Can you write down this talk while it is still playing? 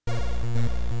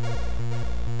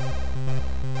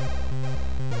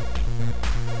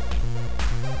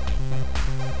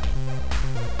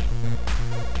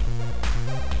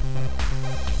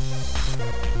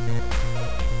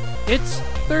It's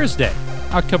Thursday,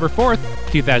 October 4th,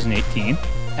 2018,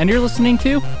 and you're listening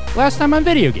to Last Time on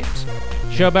Video Games,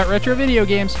 a show about retro video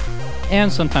games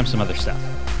and sometimes some other stuff.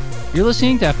 You're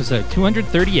listening to episode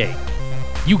 238.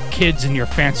 You kids and your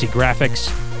fancy graphics.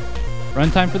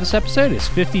 Runtime for this episode is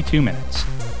 52 minutes.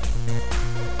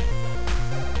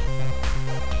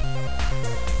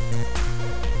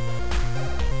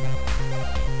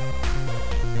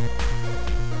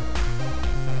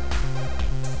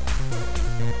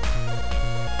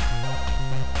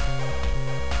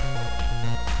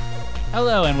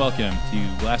 Hello and welcome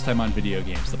to Last Time on Video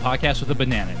Games, the podcast with a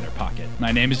banana in their pocket.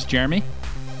 My name is Jeremy.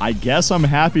 I guess I'm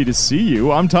happy to see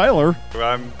you. I'm Tyler.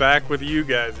 I'm back with you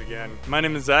guys again. My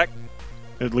name is Zach.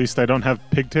 At least I don't have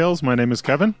pigtails. My name is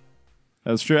Kevin.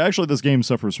 That's true. Actually, this game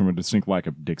suffers from a distinct lack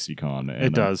of DixieCon.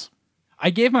 It does. I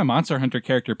gave my Monster Hunter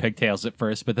character pigtails at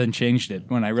first, but then changed it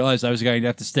when I realized I was going to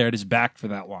have to stare at his back for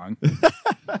that long.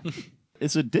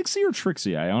 Is it Dixie or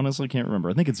Trixie? I honestly can't remember.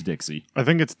 I think it's Dixie. I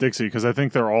think it's Dixie because I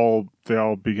think they all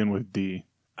begin with D.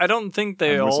 I don't think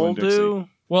they I'm all whistling do.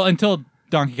 Well, until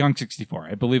Donkey Kong 64.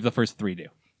 I believe the first three do.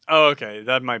 Oh, okay.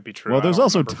 That might be true. Well, I there's don't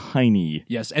also remember. Tiny.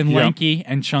 Yes, and Yeah. lanky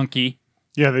and chunky.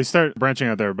 Yeah, they start branching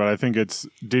out there, but I think it's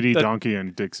Diddy, That- Donkey,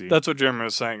 and Dixie. That's what Jeremy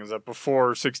was saying, is that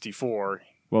before 64...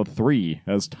 Well, 3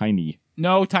 as Tiny.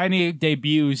 No, Tiny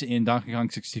debuts in Donkey Kong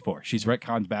 64. She's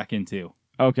retconned back into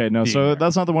Okay, no, so Yeah.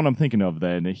 that's not the one I'm thinking of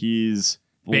then. He's...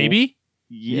 Baby.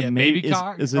 Yeah, Yeah, maybe. Baby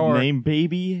Kong, Is it or- named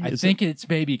Baby? I Is think it's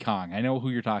Baby Kong. I know who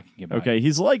you're talking about. Okay,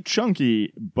 he's like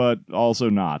Chunky, but also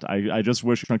not. I just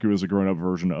wish Chunky was a grown-up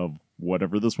version of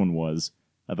whatever this one was.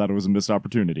 I thought it was a missed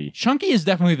opportunity. Chunky is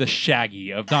definitely the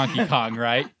Shaggy of Donkey Kong,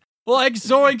 right? Like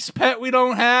Zoink's pet we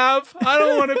don't have. I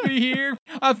don't want to be here.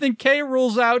 I think K.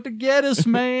 Rool's out to get us,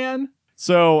 man.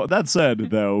 So, that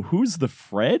said, though, who's the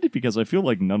Fred? Because I feel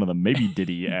like none of them. Maybe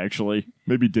Diddy, actually.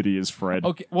 Maybe Diddy is Fred.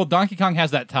 Okay, well, Donkey Kong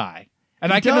has that tie.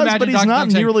 And He I can does, imagine but he's Donkey not Kong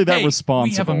saying, nearly that "Hey,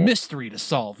 responsible." we have a mystery to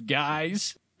solve,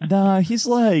 guys. Nah, he's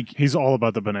like... He's all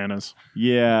about the bananas.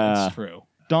 Yeah. That's true.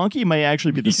 Donkey may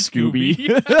actually be the He's Scooby.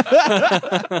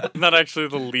 Not actually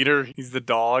the leader, he's the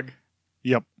dog.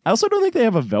 Yep. I also don't think they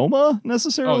have a Velma, Oh, they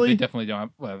necessarily. definitely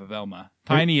don't have a Velma.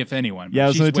 Tiny, if anyone. but Yeah,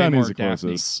 she's so way Tiny's more the Daphne.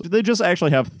 closest. They just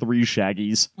actually have 3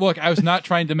 Shaggies. Look, I was not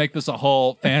trying to make this a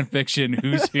whole fan fiction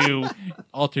Who's Who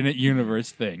alternate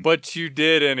universe thing. But you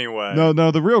did anyway.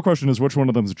 No, the real question is which one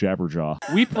of them's Jabberjaw?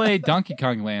 We played Donkey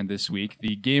Kong Land this week,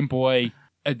 the Game Boy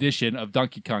edition of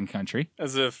Donkey Kong Country.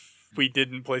 As if we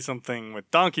didn't play something with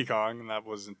Donkey Kong, and that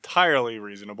was entirely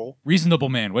reasonable. Reasonable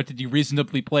man, what did you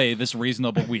reasonably play this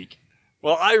reasonable week?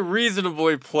 Well, I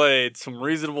reasonably played some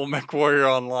reasonable MechWarrior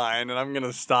Online, and I'm going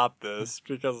to stop this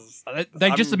because...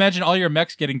 Just imagine all your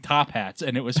mechs getting top hats,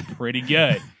 and it was pretty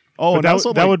good. Oh, But and that,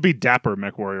 also that like, would be Dapper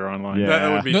MechWarrior Online. Yeah.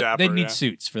 That would be No, dapper, they'd need yeah.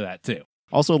 suits for that, too.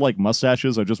 also like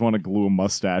mustaches. I just want to glue a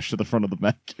mustache to the front of the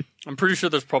mech. I'm pretty sure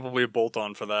there's probably a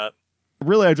bolt-on for that.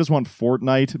 Really, I just want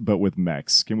Fortnite, but with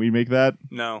mechs. Can we make that?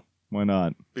 No, Why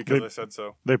not? because They- I said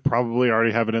so. They probably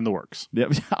already have it in the works. Yeah,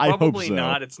 I Probably hope so.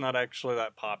 not. It's not actually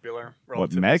that popular. What,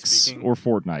 relatively mechs speaking. or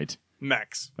Fortnite?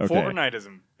 Mechs? Okay. Fortnite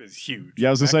is huge. Yeah,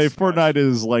 I was gonna say Mechs, Fortnite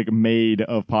is like made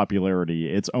of popularity.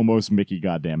 It's almost Mickey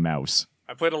Goddamn Mouse.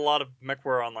 I played a lot of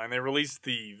MechWarrior Online. They released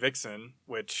the Vixen,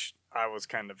 which I was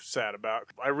kind of sad about.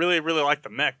 I really, really like the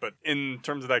mech, but in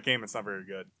terms of that game, it's not very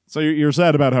good. So you're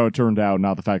sad about how it turned out,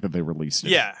 not the fact that they released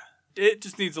it. Yeah. It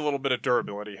just needs a little bit of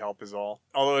durability help is all.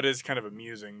 Although it is kind of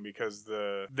amusing because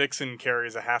the Vixen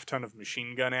carries a half-ton of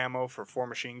machine gun ammo for 4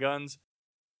 machine guns.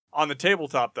 On the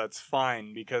tabletop, that's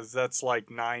fine because that's like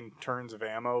 9 turns of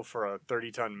ammo for a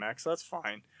 30-ton mech, so that's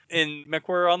fine. In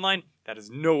MechWarrior Online, that is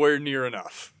nowhere near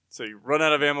enough. So you run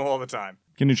out of ammo all the time.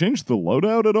 Can you change the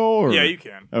loadout at all? Or? Yeah, you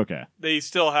can. Okay. They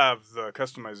still have the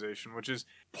customization, which is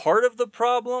part of the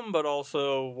problem, but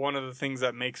also one of the things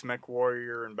that makes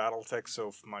MechWarrior and BattleTech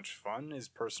so much fun is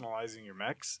personalizing your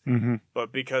mechs. Mm-hmm.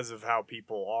 But because of how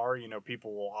people are,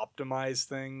 people will optimize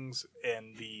things,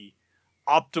 and the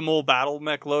optimal battle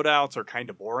mech loadouts are kind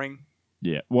of boring.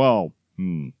 Yeah. Well,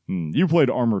 you played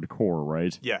Armored Core,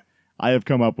 right? Yeah. I have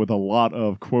come up with a lot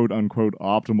of quote-unquote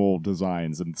optimal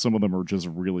designs, and some of them are just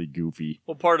really goofy.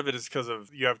 Well, part of it is because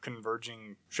of you have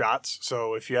converging shots,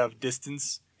 so if you have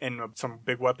distance and some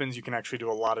big weapons, you can actually do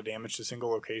a lot of damage to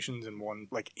single locations in one,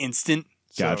 instant.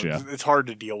 So Gotcha. It's hard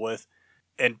to deal with.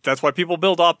 And that's why people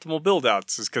build optimal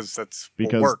build-outs, is because that's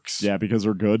what works. Yeah, because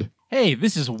they're good. Hey,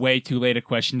 this is way too late a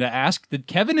question to ask. Did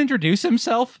Kevin introduce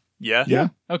himself? Yeah? Yeah.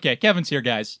 Okay, Kevin's here,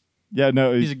 guys. Yeah,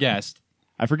 no, He's a guest.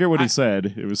 I forget what he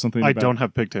said. It was something I about, don't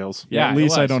have pigtails. Yeah, at it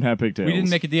least I was. don't have pigtails. We didn't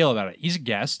make a deal about it. He's a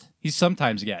guest. He's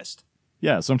sometimes a guest.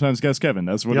 Yeah, sometimes guest Kevin.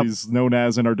 That's what Yep. he's known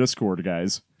as in our Discord,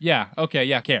 guys. Yeah, okay,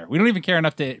 yeah, care. We don't even care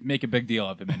enough to make a big deal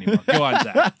of him anymore. Go on,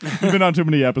 Zach. You've been on too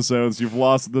many episodes. You've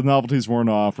lost the novelty's worn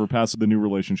off. We're past the new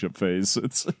relationship phase.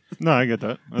 It's No, I get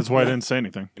that. That's why I didn't say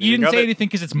anything. You didn't got say it. anything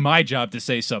because it's my job to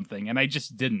say something, and I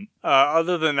just didn't.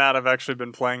 Other than that, I've actually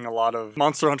been playing a lot of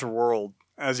Monster Hunter World,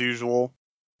 as usual.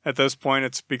 At this point,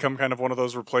 it's become kind of one of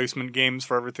those replacement games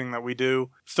for everything that we do.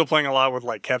 Still playing a lot with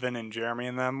like Kevin and Jeremy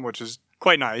and them, which is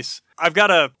quite nice. I've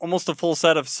got almost a full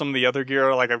set of some of the other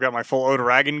gear. Like I've got my full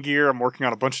Odoragon gear. I'm working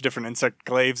on a bunch of different insect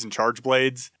glaives and charge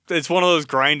blades. It's one of those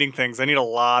grinding things. I need a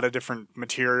lot of different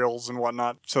materials and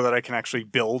whatnot so that I can actually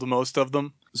build most of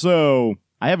them. so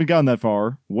I haven't gotten that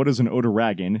far. What is an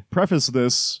Odoragon? Preface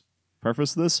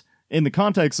this in the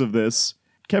context of this.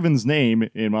 Kevin's name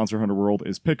in Monster Hunter World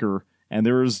is Picker, and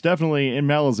there is definitely in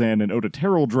Malazan an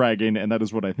Odoterral dragon, and that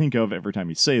is what I think of every time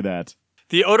you say that.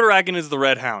 The Odoragon is the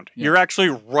Red Hound. Yeah. You're actually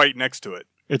right next to it.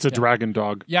 It's a dragon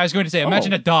dog. Yeah, I was going to say,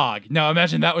 imagine Oh. a dog. No,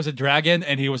 imagine that was a dragon,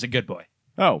 and he was a good boy.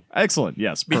 Oh, excellent.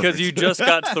 Yes, Because perfect.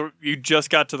 you just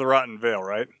got to the Rotten Vale,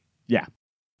 right? Yeah.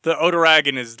 The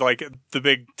Odoragon is like the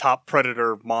big top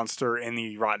predator monster in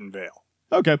the Rotten Vale.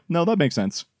 Okay, no, that makes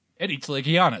sense. It eats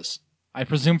Legianas. I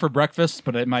presume for breakfast,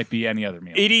 but it might be any other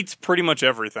meal. It eats pretty much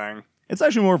everything. It's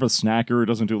actually more of a snacker. It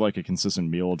doesn't do like a consistent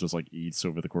meal. It just like eats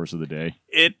over the course of the day.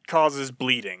 It causes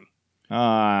bleeding.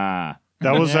 Ah.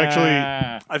 That was actually...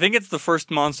 Yeah. I think it's the first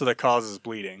monster that causes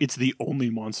bleeding. It's the only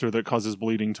monster that causes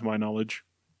bleeding, to my knowledge.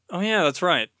 Oh yeah, that's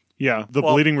right. Yeah, the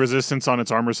Well- bleeding resistance on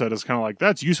its armor set is kind of like,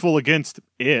 that's useful against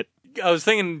it. I was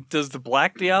thinking, does the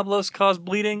Black Diablos cause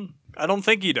bleeding? I don't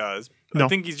think he does. I No.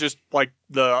 think he's just like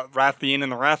the Rathian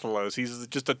and the Rathalos. He's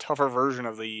just a tougher version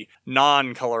of the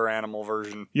non-color animal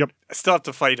version. Yep. I still have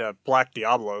to fight a Black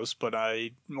Diablos, but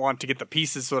I want to get the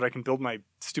pieces so that I can build my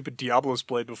stupid Diablos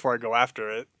blade before I go after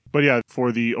it. But yeah,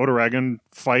 for the Odoragon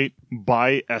fight,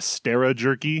 buy Astera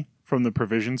jerky from the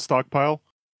provision stockpile.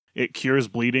 It cures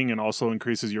bleeding and also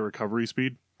increases your recovery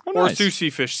speed. Oh, Or nice.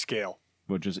 sushi fish scale.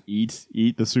 But just eat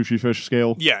the sushi fish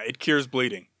scale. Yeah, it cures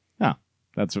bleeding.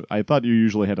 I thought you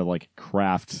usually had to like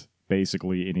craft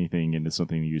basically anything into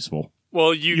something useful.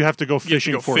 Well, You have to go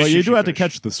fishing go for fish. But you sushi do have to fish.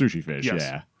 catch the sushi fish. Yes.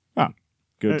 Yeah. Oh,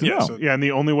 good to Yeah, know. so- Yeah, and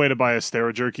the only way to buy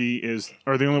Astera jerky is,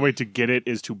 or the only way to get it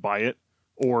is to buy it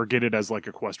or get it as like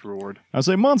a quest reward. I'll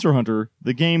say Monster Hunter,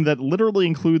 the game that literally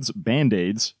includes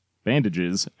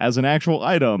bandages, as an actual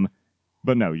item.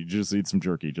 But no, you just eat some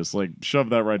jerky. Just like shove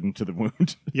that right into the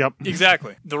wound. Yep.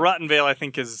 Exactly. The Rotten Vale, I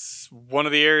think, is one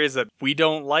of the areas that we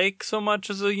don't like so much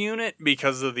as a unit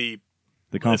because of the...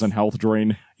 The constant health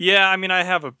drain. Yeah, I mean, I've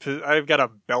got a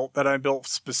belt that I built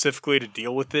specifically to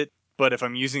deal with it, but if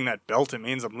I'm using that belt, it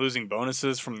means I'm losing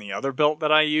bonuses from the other belt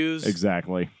that I use.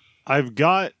 Exactly. I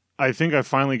think I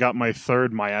finally got my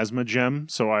third miasma gem,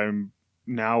 so I'm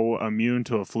now immune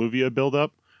to effluvia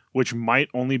buildup, which might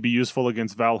only be useful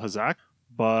against Val Hazak,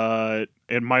 but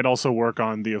it might also work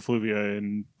on the effluvia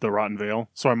in the Rotten Vale,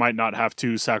 so I might not have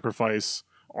to sacrifice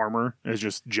armor as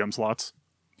just gem slots.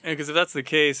 Because if that's the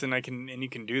case, and you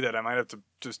can do that, I might have to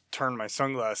just turn my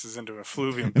sunglasses into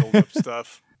effluvium buildup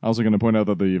stuff. Also going to point out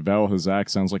that the Val Hazak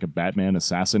sounds like a Batman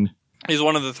assassin. He's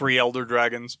one of the 3 Elder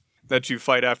Dragons that you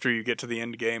fight after you get to the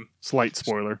end game. Slight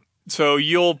spoiler. So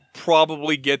you'll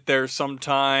probably get there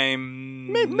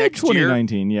sometime Mid next year.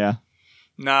 2019, yeah.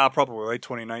 Nah, probably late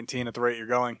 2019 at the rate you're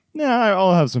going. Yeah,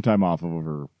 I'll have some time off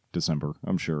over December,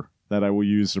 I'm sure. That I will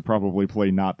use to probably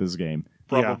play not this game.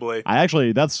 Probably.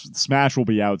 Smash will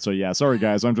be out, so yeah, sorry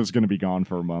guys, I'm just going to be gone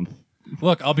for a month.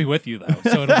 Look, I'll be with you, though,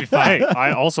 so it'll be fine. Hey,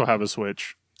 I also have a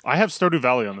Switch. I have Stardew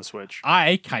Valley on the Switch.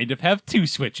 I kind of have 2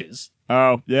 Switches.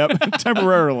 Oh, yep,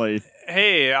 temporarily.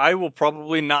 Hey, I will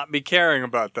probably not be caring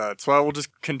about that, so I will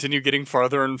just continue getting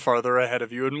farther and farther ahead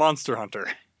of you in Monster Hunter.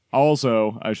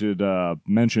 Also, I should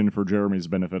mention for Jeremy's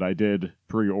benefit, I did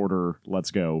pre-order Let's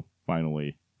Go,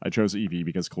 finally. I chose Eevee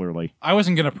because clearly. I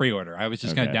wasn't going to pre-order. I was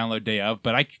just going Okay. to download day of,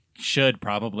 but I should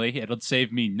probably. It'll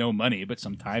save me no money, but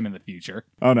some time in the future.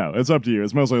 Oh no, it's up to you.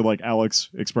 It's mostly like Alex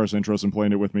expressed interest in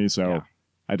playing it with me, so Yeah.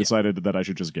 I decided that I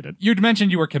should just get it. You'd mentioned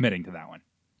you were committing to that one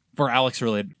for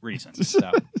Alex-related reasons.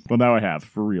 So, Well, now I have,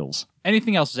 for reals.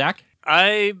 anything else, Zach?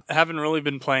 I haven't really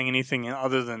been playing anything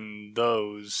other than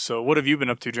those, so what have you been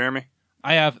up to, Jeremy?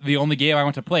 I have the only game I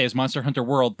want to play is Monster Hunter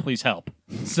World. Please help.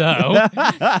 So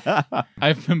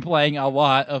I've been playing a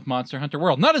lot of Monster Hunter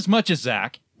World. Not as much as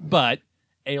Zach, but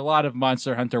a lot of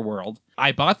Monster Hunter World.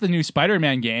 I bought the new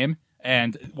Spider-Man game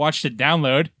and watched it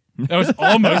download. I was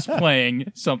almost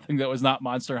playing something that was not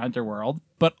Monster Hunter World.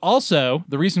 But also,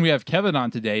 the reason we have Kevin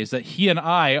on today is that he and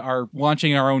I are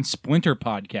launching our own Splinter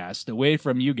podcast away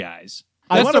from you guys.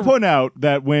 I want to point out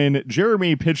that when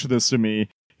Jeremy pitched this to me,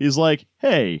 he's like,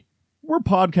 hey, we're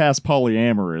podcast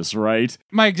polyamorous, right?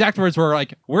 My exact words were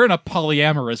like, we're in a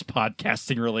polyamorous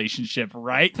podcasting relationship,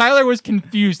 right? Tyler was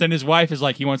confused, and his wife is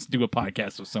like, he wants to do a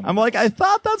podcast with someone. I'm like, I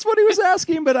thought that's what he was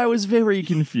asking, but I was very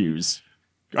confused.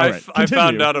 All right, I found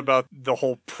continue. out about the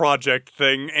whole project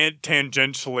thing and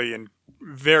tangentially and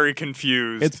very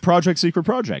confused. It's Project Secret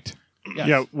Project. Yes.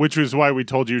 Yeah, which was why we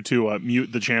told you to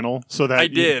mute the channel so that I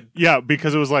did. Yeah,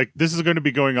 because it was like, this is going to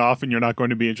be going off and you're not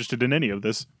going to be interested in any of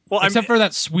this. well, Except for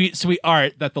that sweet, sweet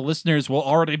art that the listeners will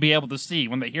already be able to see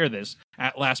when they hear this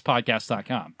at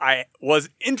lastpodcast.com. I was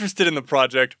interested in the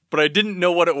project, but I didn't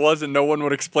know what it was, and no one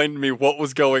would explain to me what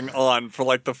was going on for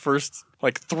like the first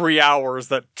 3 hours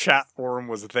that chat forum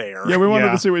was there. Yeah, we wanted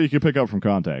Yeah. to see what you could pick up from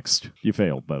context. You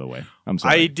failed, by the way. I'm I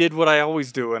sorry. did what I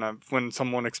always do when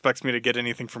someone expects me to get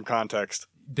anything from context.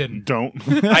 Didn't. Don't.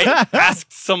 I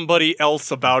asked somebody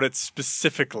else about it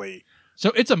specifically.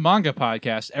 So it's a manga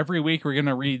podcast. Every week we're going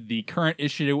to read the current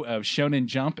issue of Shonen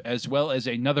Jump as well as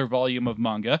another volume of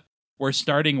manga. We're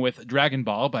starting with Dragon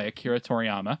Ball by Akira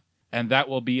Toriyama, and that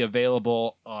will be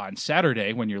available on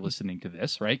Saturday when you're listening to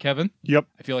this, right, Kevin? Yep.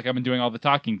 I feel like I've been doing all the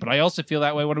talking, but I also feel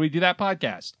that way when we do that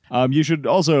podcast. You should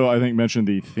also, I think, mention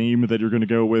the theme that you're going to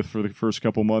go with for the first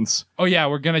couple months. Oh yeah,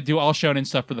 we're going to do all shonen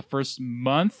stuff for the first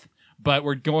month, but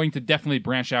we're going to definitely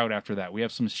branch out after that. We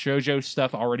have some shoujo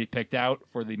stuff already picked out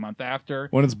for the month after.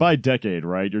 When it's by decade,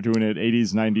 right? You're doing it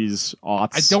 80s, 90s,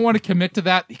 aughts. I don't want to commit to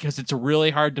that because it's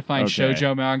really hard to find Okay.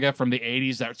 shoujo manga from the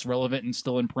 80s that's relevant and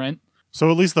still in print. So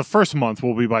at least the first month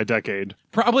will be by decade.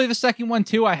 Probably the second one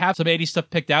too. I have some 80s stuff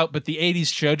picked out, but the 80s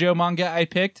shoujo manga I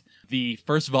picked, the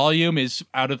first volume is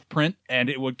out of print and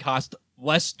it would cost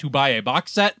less to buy a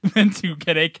box set than to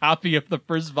get a copy of the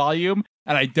first volume.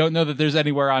 And I don't know that there's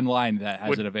anywhere online that has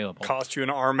Would it available. Cost you an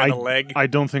arm and a leg. I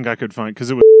don't think I could find,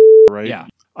 because it was right? Yeah.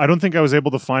 I don't think I was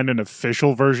able to find an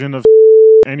official version of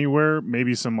anywhere.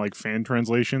 Maybe some fan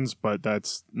translations, but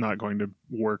that's not going to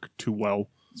work too well.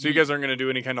 So you guys aren't going to do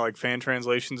any kind of fan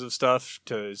translations of stuff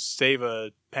to save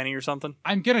a penny or something?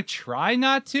 I'm going to try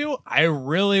not to. I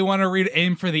really want to read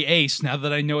Aim for the Ace now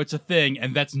that I know it's a thing,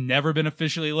 and that's never been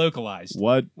officially localized.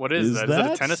 What Is that? Is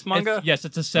it a tennis manga? Yes,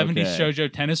 it's a 70s Okay.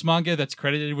 shoujo tennis manga that's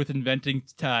credited with inventing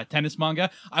tennis manga.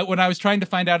 When I was trying to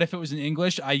find out if it was in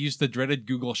English, I used the dreaded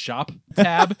Google Shop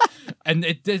tab, and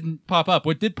it didn't pop up.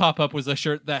 What did pop up was a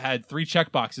shirt that had 3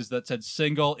 checkboxes that said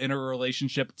single, in a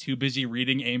relationship, too busy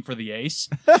reading Aim for the Ace.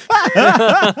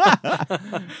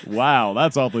 Wow,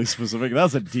 that's awfully specific.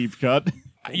 That's a deep cut.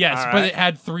 Yes, All but right. it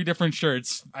had 3 different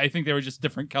shirts. I think they were just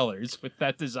different colors with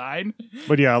that design.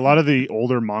 But yeah, a lot of the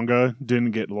older manga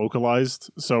didn't get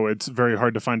localized, so it's very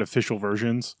hard to find official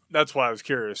versions. That's why I was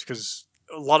curious, because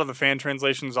a lot of the fan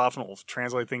translations often will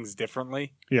translate things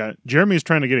differently. Yeah, Jeremy's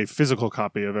trying to get a physical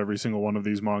copy of every single one of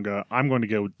these manga. I'm going to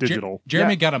go digital.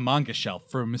 Jeremy got a manga shelf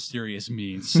for mysterious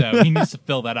means, so he needs to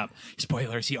fill that up.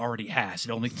 Spoilers, he already has.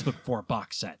 It only took 4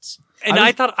 box sets. And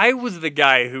I thought I was the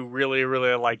guy who really,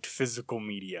 really liked physical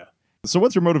media. So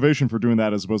what's your motivation for doing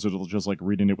that as opposed to just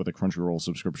reading it with a Crunchyroll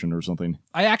subscription or something?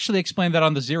 I actually explained that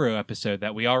on the Zero episode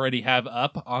that we already have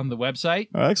up on the website.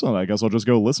 Excellent. I guess I'll just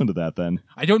go listen to that then.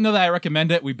 I don't know that I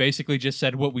recommend it. We basically just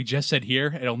said what we just said here.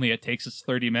 It takes us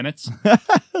 30 minutes.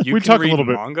 You We can talk a read little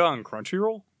bit- manga on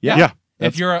Crunchyroll? Yeah.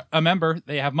 If you're a member,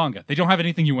 they have manga. They don't have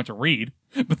anything you want to read,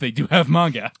 but they do have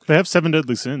manga. They have 7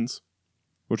 Deadly Sins.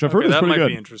 Which I've heard is that pretty might good.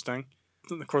 be interesting.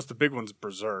 Of course, the big one's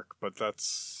Berserk, but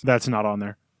that's... That's not on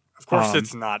there. Of course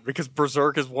it's not, because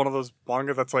Berserk is one of those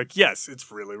manga that's yes,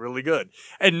 it's really, really good.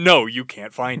 And no, you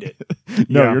can't find it.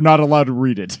 No, Yeah. you're not allowed to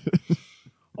read it.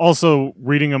 Also,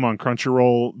 reading them on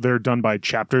Crunchyroll, they're done by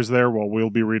chapters there, while we'll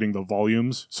be reading the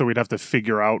volumes. So we'd have to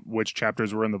figure out which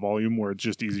chapters were in the volume, where it's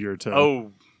just easier to...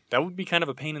 Oh, that would be kind of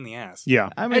a pain in the ass. Yeah.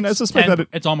 I mean, I It's suspect 10 that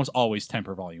it's almost always 10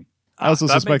 per volume. I also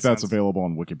That suspect makes that's sense. available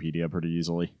on Wikipedia pretty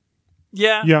easily.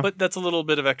 Yeah, Yeah. but that's a little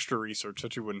bit of extra research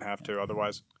that you wouldn't have to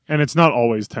otherwise. And it's not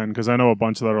always 10, because I know a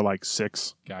bunch that are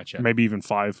 6, Gotcha. maybe even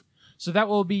 5. So that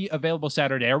will be available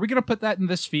Saturday. Are we going to put that in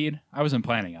this feed? I wasn't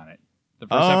planning on it. The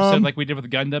first Um, episode, like we did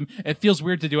with Gundam. It feels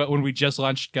weird to do it when we just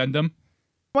launched Gundam.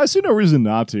 I see no reason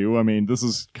not to. I mean, this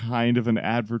is kind of an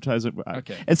advertisement.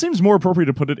 Okay. It seems more appropriate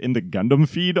to put it in the Gundam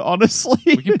feed, honestly.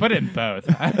 We can put it in both.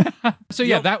 So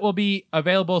yeah, Yep. that will be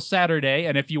available Saturday.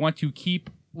 And if you want to keep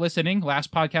listening,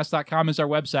 lastpodcast.com is our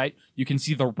website. You can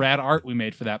see the rad art we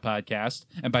made for that podcast.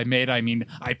 And by made, I mean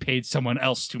I paid someone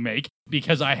else to make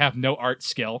because I have no art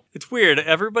skill. It's weird.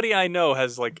 Everybody I know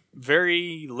has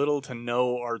very little to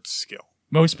no art skill.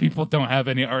 Most people don't have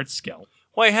any art skill.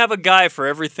 Well, I have a guy for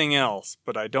everything else,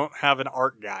 but I don't have an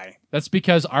art guy. That's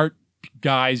because art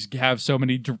guys have so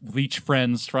many leech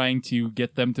friends trying to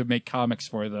get them to make comics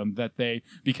for them that they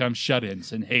become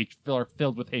shut-ins and are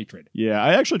filled with hatred. Yeah,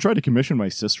 I actually tried to commission my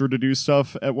sister to do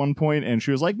stuff at one point, and she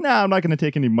was like, nah, I'm not going to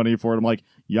take any money for it. I'm like,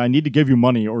 yeah, I need to give you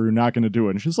money or you're not going to do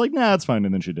it. And she's like, nah, it's fine,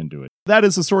 and then she didn't do it. That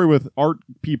is the story with art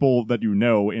people that you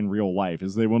know in real life,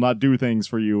 is they will not do things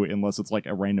for you unless it's like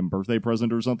a random birthday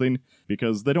present or something,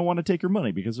 because they don't want to take your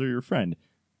money because they're your friend.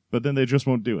 But then they just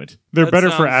won't do it. They're That better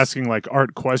for sounds- asking like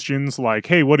art questions, like,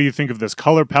 "Hey, what do you think of this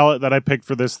color palette that I picked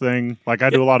for this thing?" Like, I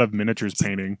do a lot of miniatures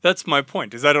painting. That's my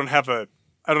point, is I don't have a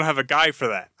guy for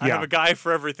that. I Yeah. have a guy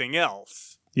for everything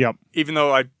else. Yep. Even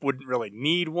though I wouldn't really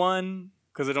need one,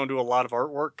 because I don't do a lot of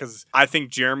artwork, because I think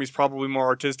Jeremy's probably more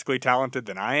artistically talented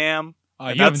than I am.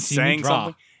 And You haven't that's seen me saying draw.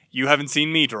 something. You haven't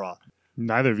seen me draw.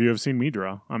 Neither of you have seen me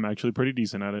draw. I'm actually pretty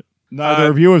decent at it. Neither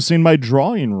of you have seen my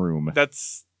drawing room.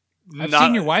 That's I've not,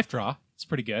 seen your wife draw. It's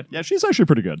pretty good. Yeah, she's actually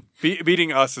pretty good.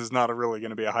 beating us is not really going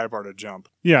to be a high bar to jump.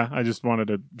 Yeah, I just wanted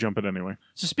to jump it anyway.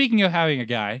 So speaking of having a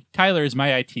guy, Tyler is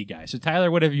my IT guy. So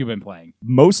Tyler, what have you been playing?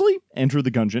 Mostly Enter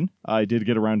the Gungeon. I did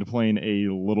get around to playing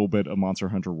a little bit of Monster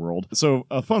Hunter World. So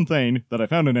a fun thing that I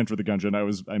found in Enter the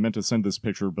Gungeon, I meant to send this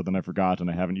picture, but then I forgot, and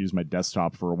I haven't used my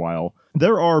desktop for a while.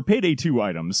 There are Payday 2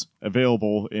 items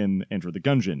available in Enter the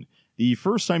Gungeon. The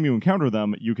first time you encounter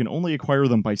them, you can only acquire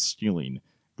them by stealing,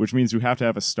 which means you have to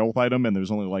have a stealth item, and there's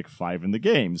only like 5 in the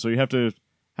game. So you have to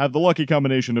have the lucky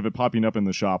combination of it popping up in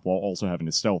the shop while also having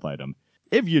a stealth item.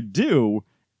 If you do,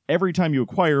 every time you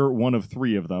acquire one of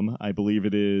 3 of them, I believe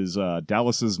it is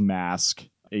Dallas's Mask,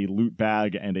 a loot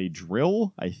bag, and a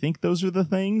drill, I think those are the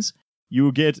things,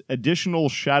 you get additional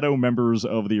shadow members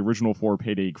of the original 4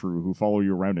 Payday crew who follow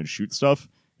you around and shoot stuff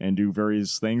and do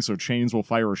various things. So Chains will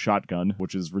fire a shotgun,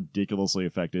 which is ridiculously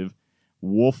effective.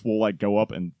 Wolf will like go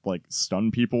up and like stun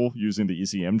people using the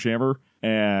ECM jammer,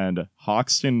 and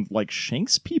Hoxton like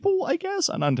shanks people, I guess.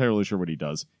 I'm not entirely sure what he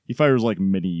does. He fires like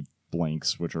mini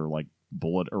blanks, which are like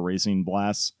bullet erasing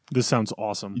blasts. This sounds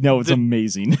awesome. No, it's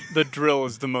amazing. The drill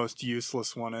is the most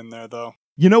useless one in there, though.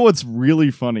 You know what's really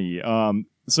funny?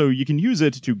 So you can use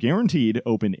it to guaranteed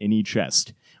open any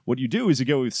chest. What you do is you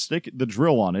go stick the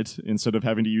drill on it instead of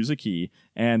having to use a key,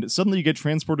 and suddenly you get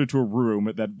transported to a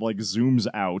room that like zooms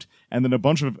out, and then a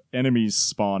bunch of enemies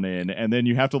spawn in, and then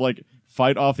you have to like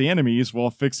fight off the enemies while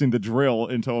fixing the drill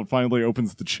until it finally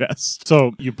opens the chest.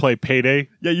 So you play Payday?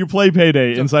 Yeah, you play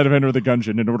Payday inside of Enter the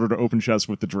Gungeon in order to open chests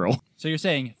with the drill. So you're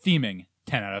saying theming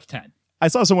 10 out of 10. I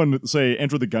saw someone say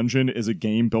Enter the Gungeon is a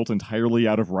game built entirely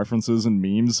out of references and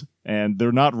memes, and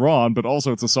they're not wrong, but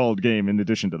also it's a solid game in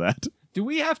addition to that. Do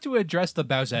we have to address the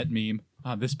Bowsette meme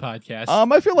on this podcast?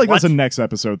 I feel like that's What? a next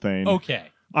episode thing. Okay.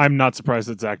 I'm not surprised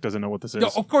that Zach doesn't know what this is. No,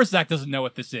 of course Zach doesn't know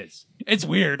what this is. It's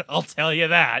weird, I'll tell you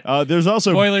that. There's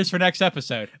also Spoilers for next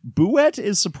episode. Buet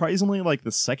is surprisingly like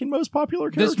the second most popular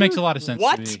character. This makes a lot of sense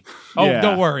What? to me. Oh, Yeah.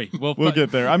 don't worry. We'll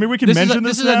get there. I mean, we can this mention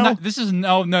is this now.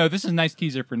 this is a nice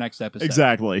teaser for next episode.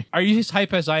 Exactly. Are you as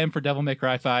hype as I am for Devil May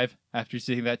Cry 5 after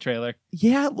seeing that trailer?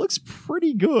 Yeah, it looks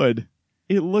pretty good.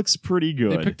 It looks pretty They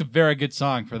good. picked a very good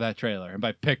song for that trailer, and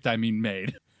by picked I mean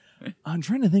made. I'm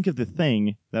trying to think of the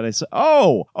thing that I said.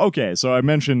 Oh, okay. So I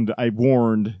mentioned, I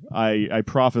warned, I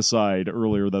prophesied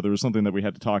earlier that there was something that we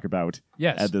had to talk about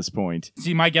Yes. at this point.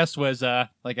 See, my guess was,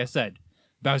 like I said,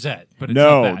 Bowsette, but it's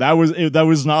No, not that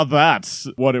was not that.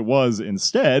 What it was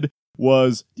instead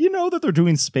was, do you know that they're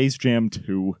doing Space Jam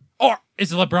 2? Or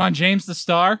is LeBron James the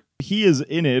star? He is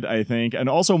in it, I think, and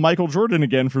also Michael Jordan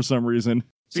again for some reason.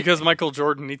 Because Michael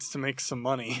Jordan needs to make some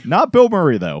money. Not Bill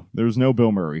Murray, though. There's no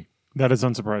Bill Murray. That is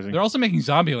unsurprising. They're also making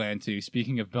Zombieland too,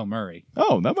 speaking of Bill Murray.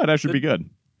 Oh, that might actually be good.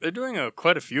 They're doing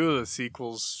quite a few of the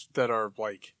sequels that are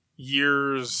like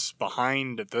years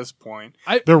behind at this point.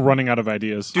 They're running out of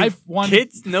ideas. Do I've won-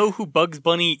 kids know who Bugs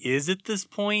Bunny is at this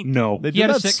point? No, They He had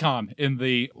a did that sitcom in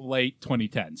the late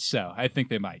 2010s, so I think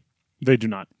they might. they do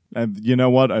not. And you know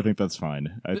what? I think that's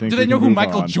fine. I think Do we they know can who move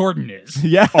Michael on. Jordan is?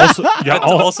 Yeah. Also, yeah, That's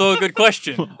also a good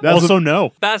question. That's also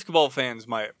no. Basketball fans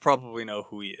might probably know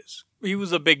who he is. He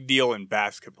was a big deal in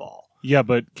basketball. Yeah,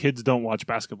 but kids don't watch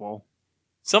basketball.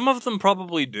 Some of them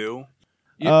probably do.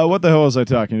 What the hell was I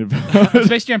talking about?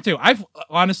 Space Jam 2. I've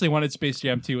honestly wanted Space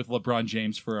Jam 2 with LeBron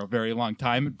James for a very long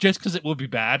time, just because it will be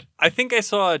bad. I think I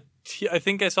saw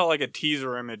like a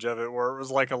teaser image of it where it was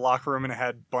like a locker room and it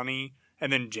had Bunny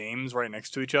and then James right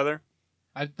next to each other.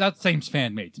 That seems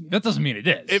fan made to me. That doesn't mean it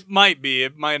is. It might be.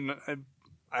 It might.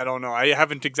 I don't know. I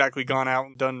haven't exactly gone out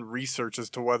and done research as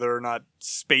to whether or not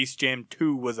Space Jam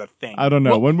 2 was a thing. I don't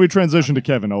know. Well- When we transition to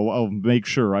Kevin, I'll make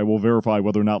sure I will verify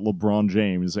whether or not LeBron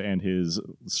James and his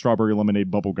strawberry lemonade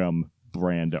bubblegum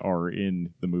brand are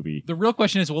in the movie. The real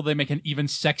question is, will they make an even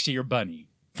sexier bunny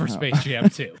for Space Jam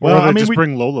 2? Well, Or I mean, just we-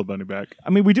 bring Lola Bunny back. I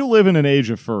mean, we do live in an age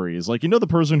of furries. Like, the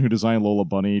person who designed Lola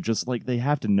Bunny, just like they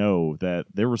have to know that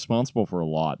they're responsible for a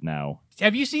lot now.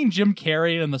 Have you seen Jim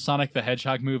Carrey in the Sonic the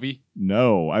Hedgehog movie?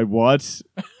 No, I what?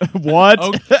 What?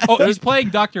 Oh, he's playing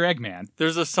Dr. Eggman.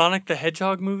 There's a Sonic the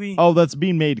Hedgehog movie? Oh, that's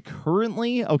being made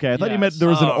currently? Okay, I thought you meant Yes. there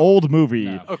was an Oh. old movie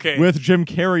No. Okay. with Jim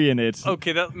Carrey in it.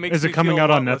 Okay, that makes Is it me coming feel out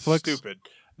a on lot less Netflix? Stupid.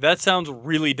 That sounds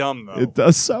really dumb, though. It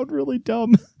does sound really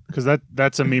dumb. Because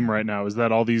that's a meme right now, is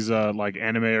that all these like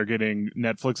anime are getting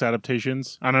Netflix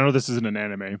adaptations. And I know this isn't an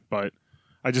anime, but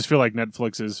I just feel like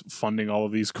Netflix is funding all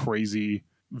of these crazy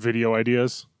video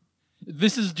ideas.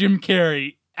 This is Jim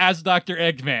Carrey as Dr.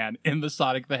 Eggman in the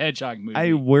Sonic the Hedgehog movie.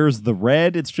 I wears the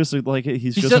red. It's just like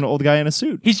he's just a- an old guy in a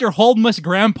suit. He's your homeless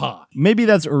grandpa. Maybe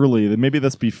that's early. Maybe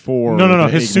that's before. No, the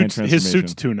his Eggman suit's transformation.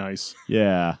 too nice.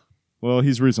 Yeah. Well,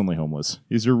 he's recently homeless.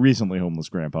 He's your recently homeless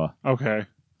grandpa. Okay.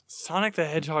 Sonic the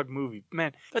Hedgehog movie.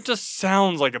 Man, that just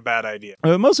sounds like a bad idea.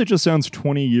 It mostly just sounds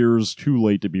 20 years too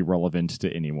late to be relevant to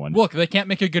anyone. Look, they can't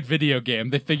make a good video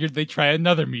game. They figured they'd try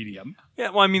another medium.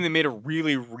 Yeah, well, I mean, they made a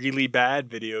really, really bad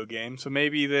video game, so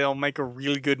maybe they'll make a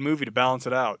really good movie to balance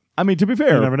it out. I mean, to be You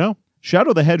fair, never know.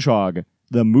 Shadow the Hedgehog,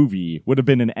 the movie, would have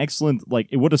been an excellent,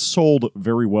 it would have sold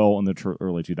very well in the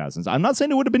early 2000s. I'm not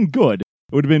saying it would have been good.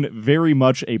 It would have been very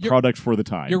much a product for the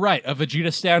time. You're right. A Vegeta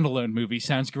standalone movie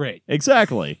sounds great.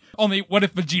 Exactly. Only what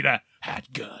if Vegeta had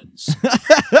guns?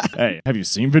 Hey, have you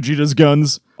seen Vegeta's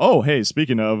guns? Oh, hey,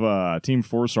 speaking of, Team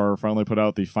 4-Star finally put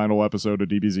out the final episode of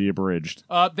DBZ Abridged.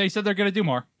 They said they're going to do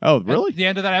more. Oh, really? At the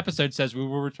end of that episode says we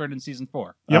will return in season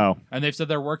 4. Yep. Oh. And they've said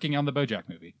they're working on the BoJack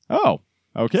movie. Oh.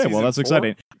 Okay, well, Season that's 4?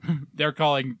 exciting. They're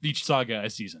calling each saga a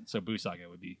season, so Boo Saga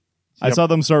would be. I saw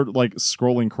them start,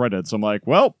 scrolling credits. I'm like,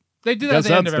 well, They do that at guess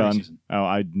the end that's of every done. season. Oh,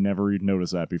 I'd never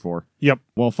noticed that before. Yep.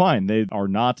 Well, fine. They are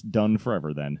not done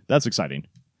forever then. That's exciting.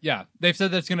 Yeah, they've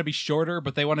said that it's going to be shorter,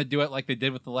 but they want to do it like they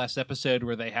did with the last episode,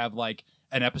 where they have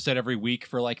an episode every week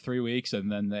for 3 weeks,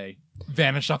 and then they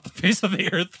vanish off the face of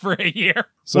the earth for a year.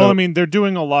 So, well, I mean, they're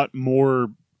doing a lot more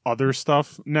other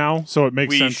stuff now, so it makes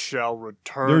We sense. shall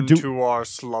return to our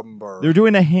slumber. they're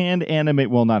doing a not hand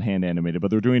animated,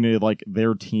 but they're doing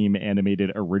their team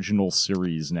animated original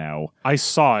series now. I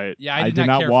saw it. Yeah, I did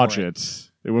not care watch for it.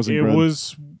 It wasn't It good.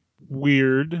 was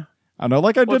weird. I know, I Well,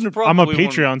 it's didn't. I'm a probably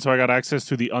one- Patreon, so I got access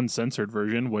to the uncensored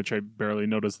version, which I barely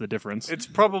noticed the difference. It's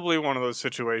probably one of those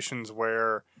situations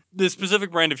where the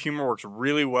specific brand of humor works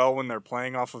really well when they're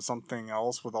playing off of something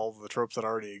else with all of the tropes that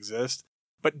already exist,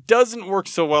 but doesn't work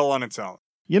so well on its own.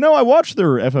 I watched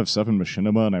their FF7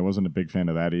 Machinima, and I wasn't a big fan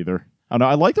of that either. I know,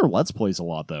 I like their Let's Plays a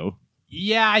lot, though.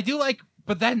 Yeah, I do like,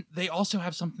 but then they also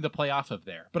have something to play off of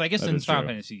there. But I guess That in is Final true.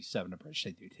 Fantasy VII Abridged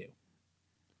they do too.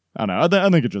 I don't know. I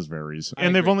think it just varies. I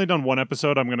And they've agree. only done one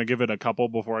episode. I'm going to give it a couple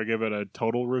before I give it a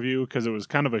total review, because it was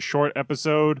kind of a short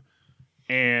episode.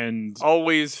 And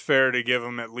Always fair to give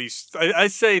them at least, I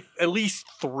say at least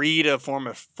 3 to form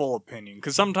a full opinion,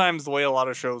 because sometimes the way a lot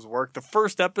of shows work, the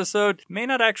first episode may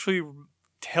not actually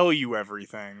tell you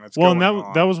everything that's well, going and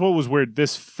on. that was what was weird.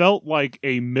 This felt like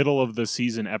a middle of the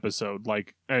season episode.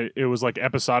 It was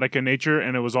episodic in nature,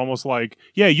 and it was almost like,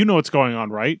 yeah, you know what's going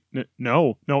on, right?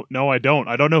 No, I don't.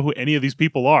 I don't know who any of these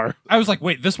people are. I was like,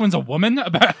 wait, this one's a woman?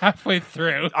 About halfway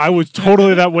through. I was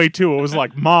totally that way too. It was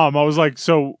like, mom. I was like,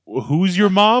 so who's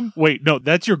your mom? Wait, no,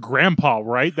 that's your grandpa,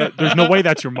 right? There's no way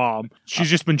that's your mom.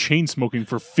 She's just been chain smoking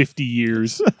for 50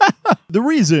 years. The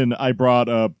reason I brought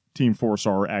up Team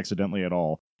 4-Star accidentally at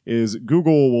all is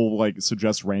Google will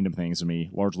suggest random things to me,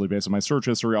 largely based on my search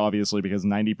history, obviously, because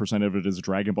 90% of it is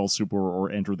Dragon Ball Super or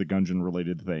Enter the Gungeon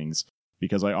related things.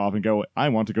 Because I often go, I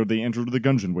want to go to the Enter the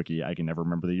Gungeon wiki. I can never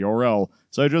remember the URL.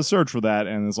 So I just search for that,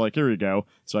 and it's like, here you go.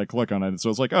 So I click on it, and so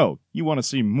it's like, oh, you want to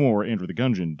see more Enter the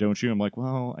Gungeon, don't you? I'm like,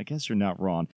 well, I guess you're not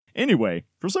wrong. Anyway,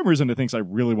 for some reason it thinks I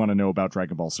really want to know about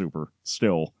Dragon Ball Super,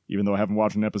 still, even though I haven't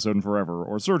watched an episode in forever,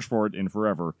 or searched for it in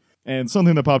forever. And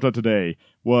something that popped up today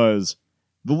was,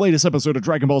 the latest episode of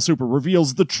Dragon Ball Super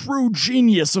reveals the true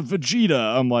genius of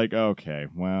Vegeta. I'm like, okay,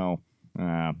 well,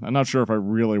 I'm not sure if I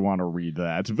really want to read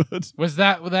that, but Was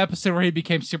that the episode where he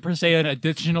became Super Saiyan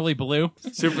additionally blue?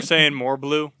 Super Saiyan more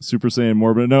blue. Super Saiyan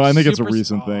more, but no, I think it's a Super-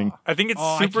 recent thing. I think it's Oh,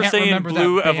 I Super can't Saiyan remember that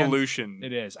Blue band. Evolution.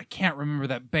 It is. I can't remember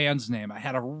that band's name. I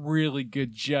had a really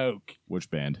good joke. Which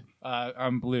band?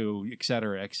 I'm blue,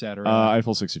 etc., etc.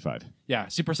 Eiffel 65. Yeah,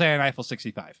 Super Saiyan Eiffel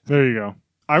 65. There you go.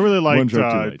 I really One liked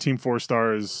joke too late. Team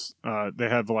 4-Stars. They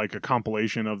have a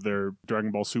compilation of their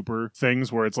Dragon Ball Super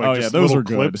things where it's Oh, just yeah, those little are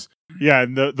good. clips. Yeah,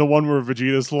 and the one where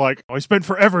Vegeta's like, I spent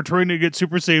forever trying to get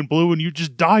Super Saiyan Blue and you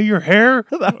just dye your hair?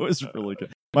 That was really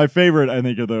good. My favorite, I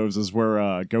think, of those is where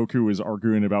Goku is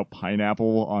arguing about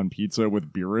pineapple on pizza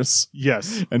with Beerus.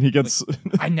 Yes. And he gets...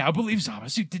 I now believe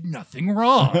Zamasu did nothing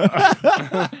wrong.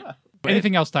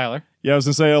 Anything else, Tyler? Yeah, I was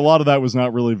going to say, a lot of that was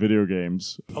not really video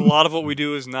games. A lot of what we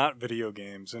do is not video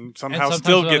games, and somehow sometimes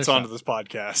still other gets stuff. onto this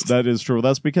podcast. That is true.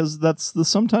 That's because that's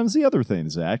sometimes the other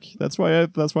thing, Zach. That's why I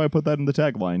put that in the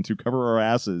tagline, to cover our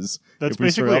asses. That's if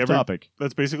we stray basically off topic.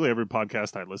 That's basically every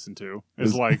podcast I listen to.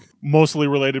 Is like mostly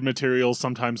related materials,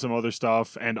 sometimes some other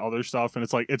stuff, and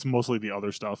it's like it's mostly the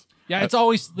other stuff. Yeah, it's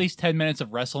always at least 10 minutes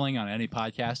of wrestling on any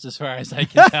podcast, as far as I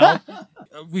can tell.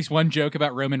 At least one joke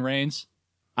about Roman Reigns.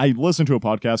 I listened to a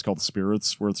podcast called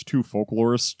Spirits, where it's two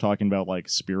folklorists talking about like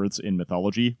spirits in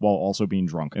mythology while also being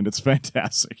drunk, and it's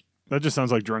fantastic. That just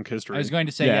sounds like drunk history. I was going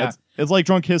to say, yeah. It's like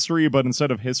drunk history, but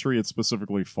instead of history, it's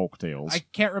specifically folk tales. I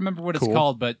can't remember what it's Cool.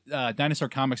 called, but Dinosaur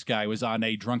Comics Guy was on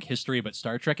a drunk history but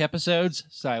Star Trek episodes,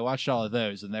 so I watched all of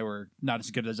those, and they were not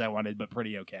as good as I wanted, but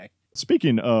pretty okay.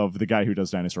 Speaking of the guy who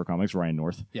does Dinosaur Comics, Ryan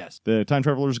North, Yes. the Time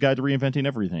Traveler's Guide to Reinventing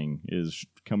Everything is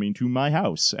coming to my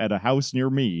house at a house near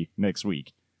me next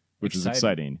week, which is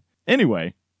exciting.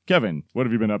 Anyway, Kevin, what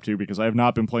have you been up to? Because I have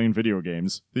not been playing video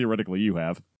games. Theoretically, you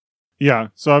have. Yeah,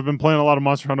 so I've been playing a lot of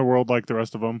Monster Hunter World like the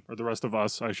rest of them, or the rest of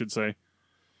us, I should say.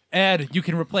 Ed, you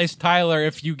can replace Tyler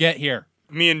if you get here.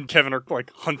 Me and Kevin are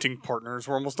like hunting partners.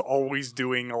 We're almost always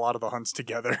doing a lot of the hunts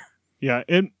together. Yeah,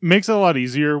 it makes it a lot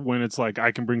easier when it's like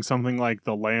I can bring something like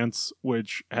the Lance,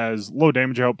 which has low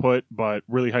damage output, but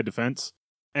really high defense.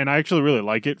 And I actually really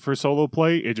like it for solo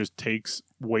play. It just takes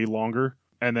way longer.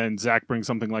 And then Zach brings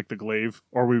something like the Glaive,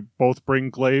 or we both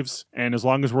bring Glaives. And as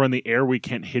long as we're in the air, we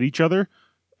can't hit each other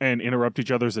and interrupt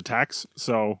each other's attacks.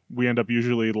 So we end up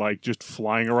usually like just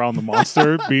flying around the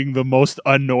monster, being the most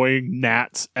annoying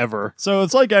gnats ever. So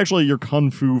it's like actually you're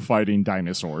kung fu fighting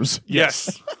dinosaurs.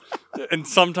 Yes. And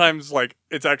sometimes like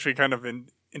it's actually kind of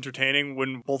entertaining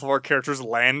when both of our characters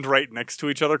land right next to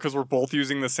each other because we're both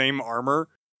using the same armor.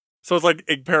 So it's like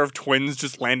a pair of twins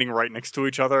just landing right next to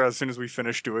each other as soon as we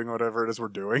finish doing whatever it is we're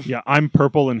doing. Yeah, I'm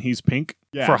purple and he's pink.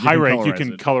 Yeah, For you high can rank, you colorize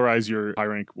can it. colorize your high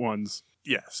rank ones.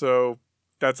 Yeah, so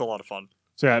that's a lot of fun.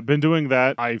 So yeah, I've been doing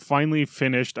that. I finally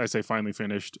finished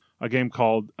a game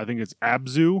called, I think it's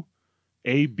Abzu,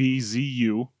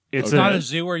 ABZU. It's Okay. not a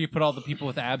zoo where you put all the people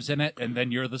with abs in it, and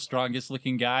then you're the strongest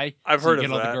looking guy. I've so heard you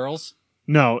of get all that. the girls.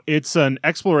 No, it's an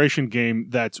exploration game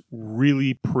that's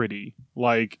really pretty.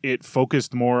 Like, it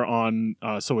focused more on,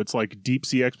 so it's like deep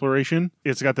sea exploration.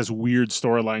 It's got this weird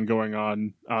storyline going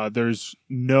on. There's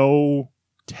no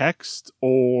text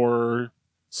or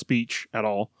speech at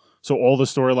all. So all the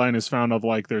storyline is found of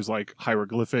like, there's like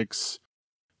hieroglyphics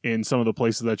in some of the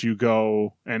places that you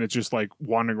go, and it's just like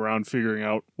wandering around figuring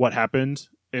out what happened.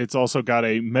 It's also got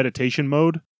a meditation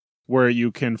mode where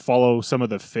you can follow some of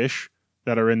the fish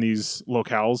that are in these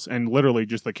locales, and literally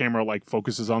just the camera like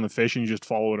focuses on the fish and you just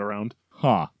follow it around.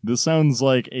 Huh. This sounds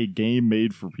like a game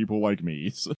made for people like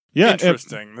me. Yeah,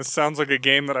 Interesting. This sounds like a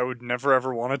game that I would never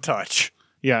ever want to touch.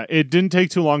 it didn't take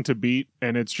too long to beat,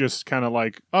 and it's just kind of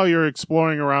like, oh, you're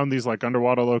exploring around these like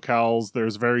underwater locales.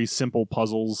 There's very simple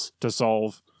puzzles to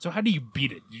solve. So how do you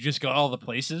beat it? You just go all the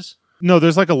places? No,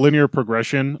 there's like a linear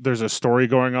progression. There's a story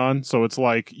going on. So it's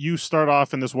like you start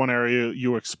off in this one area,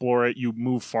 you explore it, you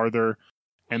move farther,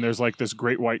 and there's like this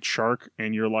great white shark,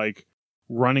 and you're like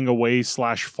running away /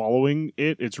 following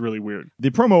it. It's really weird. The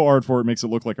promo art for it makes it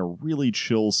look like a really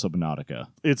chill Subnautica.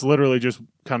 It's literally just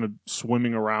kind of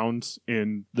swimming around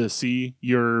in the sea.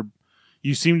 You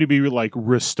seem to be like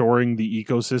restoring the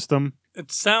ecosystem.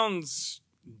 It sounds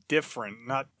different,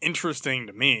 not interesting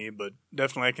to me, but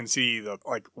definitely I can see the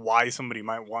like why somebody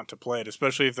might want to play it,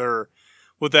 especially if they're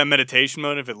with that meditation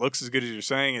mode. If it looks as good as you're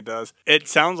saying it does, it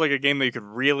sounds like a game that you could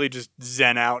really just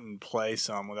zen out and play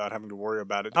some without having to worry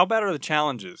about it. How bad are the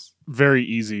challenges? Very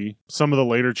easy. Some of the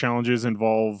later challenges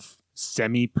involve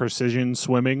semi-precision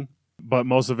swimming, but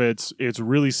most of it's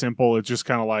really simple. It's just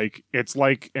kind of like, it's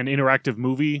like an interactive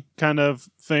movie kind of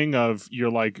thing of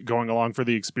you're like going along for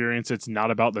the experience. It's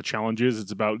not about the challenges.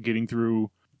 It's about getting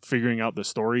through, figuring out the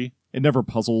story. It never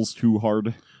puzzles too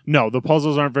hard. No, the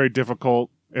puzzles aren't very difficult.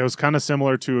 It was kind of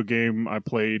similar to a game I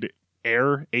played,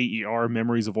 Air, AER,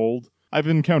 Memories of Old. I've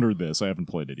encountered this. I haven't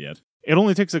played it yet. It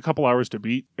only takes a couple hours to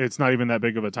beat. It's not even that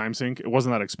big of a time sink. It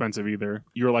wasn't that expensive either.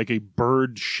 You're like a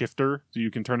bird shifter, so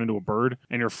you can turn into a bird,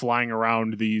 and you're flying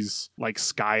around these like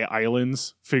sky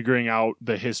islands, figuring out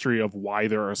the history of why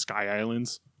there are sky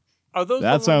islands. Are those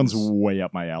That the sounds ones- way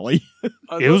up my alley.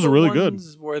 are It those was the really good.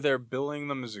 ones where they're billing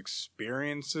them as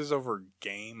experiences over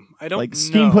game? I don't Like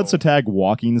Steam know. puts a tag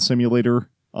walking simulator,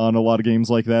 on a lot of games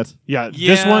like that. Yeah,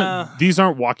 Yeah. these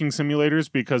aren't walking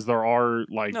simulators because there are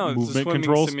like No, it's a movement swimming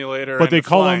controls. simulator but and they a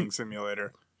call flying them-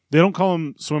 simulator. They don't call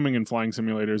them swimming and flying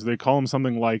simulators. They call them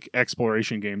something like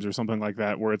exploration games or something like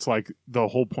that, where it's like the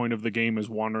whole point of the game is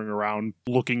wandering around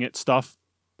looking at stuff.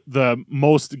 The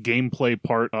most gameplay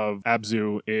part of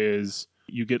Abzu is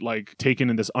you get like taken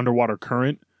in this underwater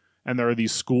current, and there are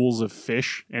these schools of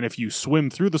fish, and if you swim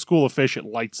through the school of fish, it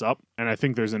lights up, and I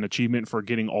think there's an achievement for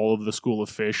getting all of the school of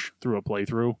fish through a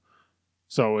playthrough.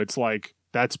 So it's like,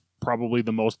 that's probably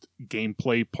the most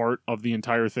gameplay part of the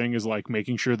entire thing, is like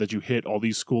making sure that you hit all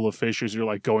these school of fish as you're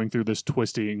like going through this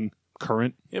twisting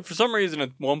current. Yeah, for some reason at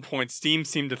one point Steam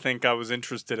seemed to think I was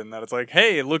interested in that. It's like,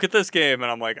 hey, look at this game,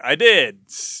 and I'm like, I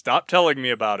did. Stop telling me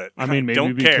about it. I mean, maybe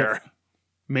don't care.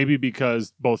 Maybe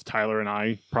because both Tyler and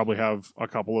I probably have a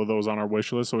couple of those on our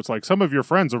wish list, so it's like, some of your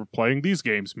friends are playing these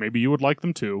games. Maybe you would like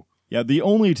them too. Yeah, the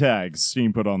only tags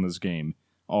Steam put on this game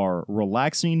are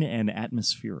relaxing and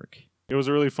atmospheric. It was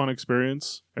a really fun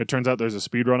experience. It turns out there's a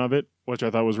speed run of it, which I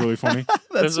thought was really funny.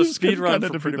 There's a seems speed run kinda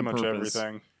for defeat pretty the much purpose.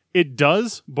 everything. It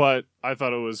does, but I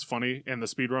thought it was funny, and the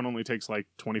speed run only takes like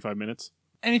 25 minutes.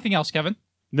 Anything else, Kevin?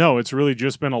 No, it's really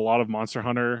just been a lot of Monster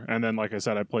Hunter, and then, like I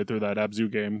said, I played through that Abzu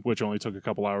game, which only took a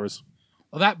couple hours.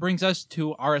 Well, that brings us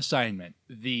to our assignment.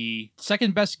 The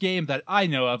second best game that I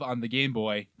know of on the Game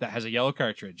Boy that has a yellow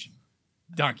cartridge.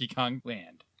 Donkey Kong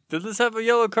Land. Did this have a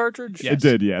yellow cartridge? Yes. It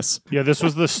did, yes. Yeah, this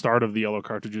was the start of the yellow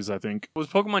cartridges, I think. Was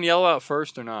Pokemon Yellow out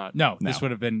first or not? No, No.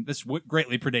 this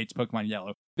greatly predates Pokemon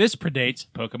Yellow. This predates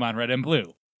Pokemon Red and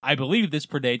Blue. I believe this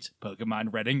predates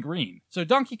Pokemon Red and Green. So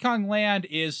Donkey Kong Land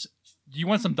is, you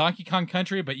want some Donkey Kong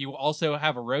Country, but you also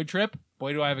have a road trip?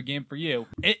 Boy, do I have a game for you.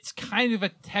 It's kind of a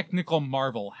technical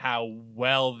marvel how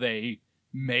well they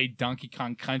made Donkey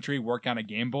Kong Country work on a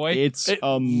Game Boy. It's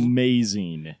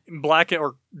amazing. Black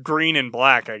or green and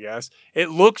black, I guess. It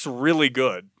looks really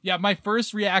good. Yeah, my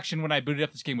first reaction when I booted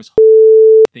up this game was,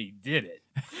 they did it.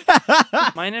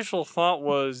 My initial thought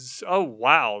was, oh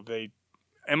wow,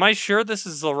 am I sure this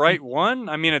is the right one?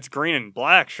 I mean, it's green and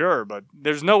black, sure, but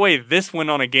there's no way this went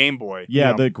on a Game Boy. Yeah,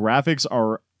 Yeah. the graphics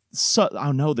are I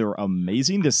don't know, they're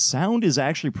amazing. The sound is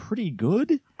actually pretty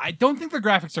good. I don't think the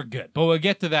graphics are good, but we'll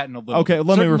get to that in a little Okay, bit.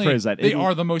 let me Certainly, rephrase that. They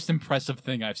are the most impressive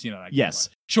thing I've seen on a Game Yes.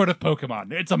 Boy. Short of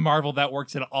Pokemon. It's a marvel that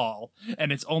works at all,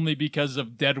 and it's only because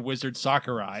of Dead Wizard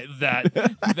Sakurai that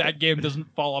that game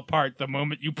doesn't fall apart the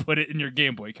moment you put it in your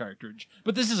Game Boy cartridge.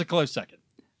 But this is a close second.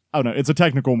 Oh no, it's a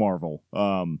technical marvel.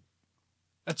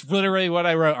 That's literally what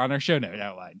I wrote on our show note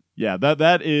outline. Yeah,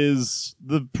 that is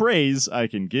the praise I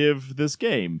can give this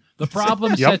game. The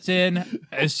problem Yep. sets in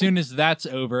as soon as that's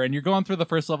over, and you're going through the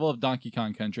first level of Donkey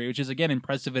Kong Country, which is, again,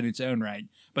 impressive in its own right.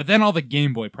 But then all the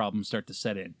Game Boy problems start to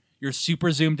set in. You're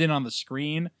super zoomed in on the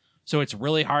screen, so it's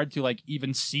really hard to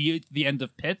even see the end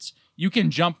of pits. You can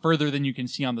jump further than you can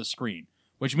see on the screen,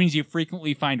 which means you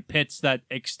frequently find pits that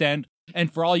extend,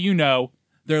 and for all you know,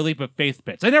 they're leap of faith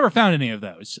pits. I never found any of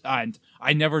those, and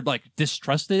I never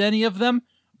distrusted any of them,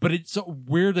 but it's so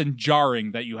weird and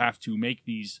jarring that you have to make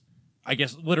these, I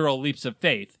guess, literal leaps of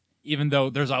faith, even though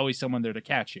there's always someone there to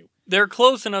catch you. They're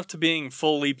close enough to being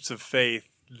full leaps of faith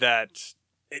that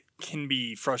it can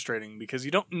be frustrating because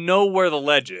you don't know where the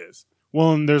ledge is.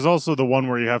 Well, and there's also the one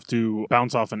where you have to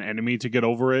bounce off an enemy to get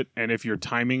over it, and if your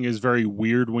timing is very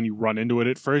weird when you run into it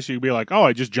at first, you'd be like, oh,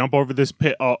 I just jump over this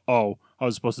pit. Oh, I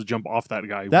was supposed to jump off that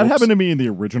guy. That Whoops. happened to me in the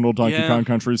original Donkey Yeah. Kong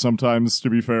Country sometimes, to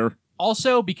be fair.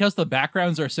 Also, because the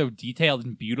backgrounds are so detailed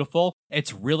and beautiful,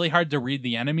 it's really hard to read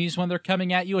the enemies when they're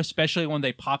coming at you, especially when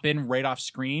they pop in right off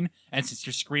screen. And since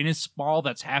your screen is small,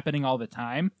 that's happening all the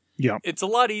time. Yeah. It's a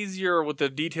lot easier with the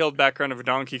detailed background of a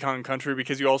Donkey Kong Country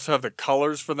because you also have the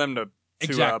colors for them to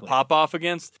Exactly. pop off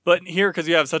against. But here, because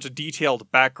you have such a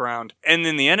detailed background, and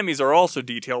then the enemies are also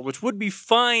detailed, which would be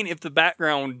fine if the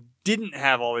background didn't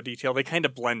have all the detail. They kind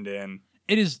of blend in.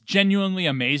 It is genuinely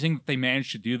amazing that they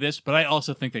managed to do this, but I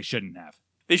also think they shouldn't have.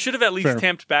 They should have at least Fair.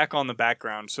 tamped back on the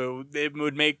background, so it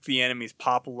would make the enemies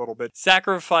pop a little bit.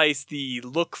 Sacrifice the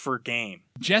look for game.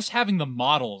 Just having the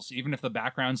models, even if the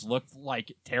backgrounds look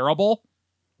terrible,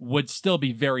 would still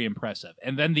be very impressive.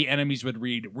 And then the enemies would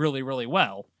read really, really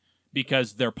well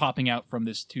because they're popping out from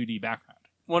this 2D background.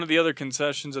 One of the other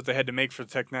concessions that they had to make for the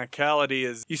technicality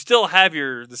is you still have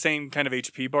the same kind of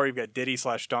HP bar. You've got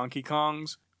Diddy/Donkey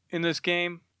Kongs in this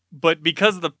game, but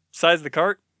because of the size of the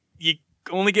cart, you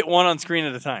only get one on screen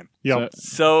at a time. Yeah.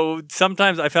 So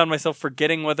sometimes I found myself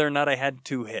forgetting whether or not I had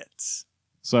 2 hits.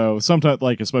 So sometimes,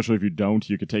 like, especially if you don't,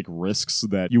 you could take risks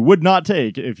that you would not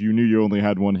take if you knew you only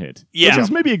had one hit. Yeah. Which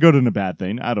is maybe a good and a bad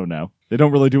thing. I don't know. They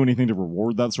don't really do anything to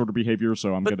reward that sort of behavior,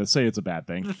 so I'm going to say it's a bad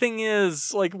thing. The thing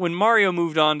is, like, when Mario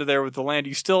moved on to there with the land,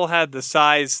 you still had the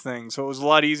size thing, so it was a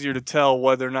lot easier to tell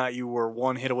whether or not you were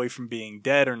one hit away from being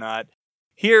dead or not.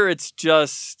 Here, it's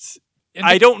just...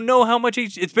 I don't know how much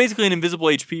it's basically an invisible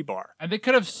HP bar. And they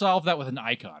could have solved that with an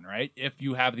icon, right? If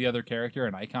you have the other character,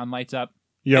 an icon lights up.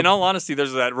 Yep. In all honesty,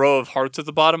 there's that row of hearts at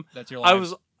the bottom. That's your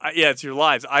lives. It's your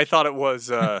lives. I thought it was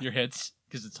Your hits,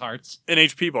 because it's hearts. an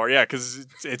HP bar, yeah, because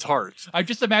it's hearts. I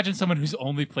just imagine someone who's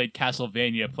only played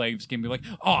Castlevania playing this game and be like,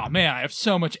 oh man, I have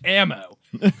so much ammo.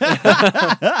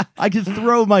 I can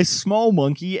throw my small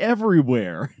monkey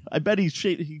everywhere. I bet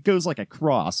he goes like a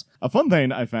cross. A fun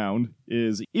thing I found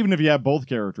is even if you have both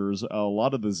characters, a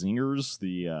lot of the zingers,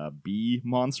 the bee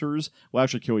monsters, will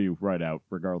actually kill you right out,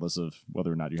 regardless of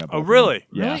whether or not you have both. Oh, of them. really?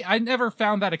 Yeah. Really? I never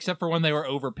found that except for when they were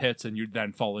over pits and you'd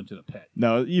then fall into the pit.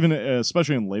 No, even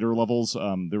especially in later levels,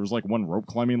 there was like one rope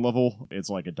climbing level. It's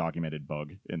like a documented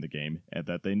bug in the game and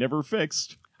that they never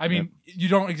fixed. I mean, you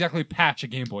don't exactly patch a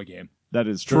Game Boy game. That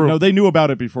is true. True. No, they knew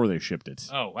about it before they shipped it.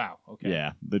 Oh, wow. Okay.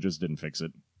 Yeah, they just didn't fix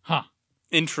it. Huh.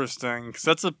 Interesting, because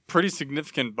that's a pretty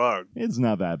significant bug. It's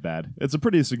not that bad. It's a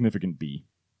pretty significant bee.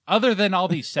 Other than all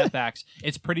these setbacks,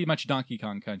 it's pretty much Donkey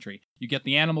Kong Country. You get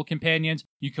the animal companions,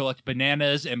 you collect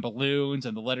bananas and balloons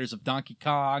and the letters of Donkey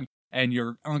Kong and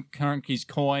your Uncle Donkey's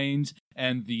coins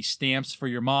and the stamps for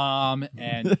your mom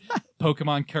and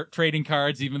Pokemon trading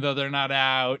cards, even though they're not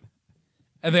out.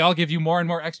 And they all give you more and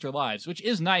more extra lives, which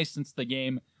is nice since the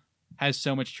game has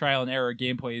so much trial and error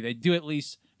gameplay. They do at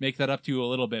least make that up to you a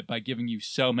little bit by giving you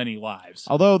so many lives.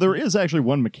 Although there is actually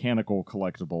one mechanical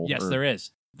collectible. Yes, there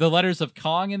is. The letters of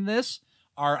Kong in this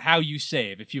are how you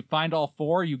save. If you find all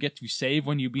 4, you get to save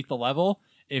when you beat the level.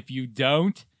 If you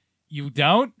don't, you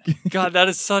don't. God, that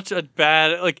is such a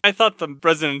bad... Like, I thought the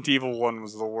Resident Evil one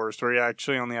was the worst, where you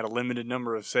actually only had a limited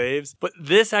number of saves. But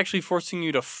this actually forcing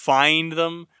you to find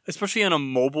them, especially in a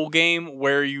mobile game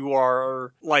where you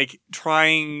are, like,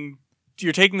 trying...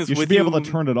 You're taking this You with should be you. able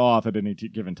to turn it off at any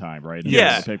given time, right? And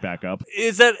Yeah. it'll pick back up.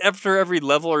 Is that after every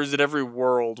level, or is it every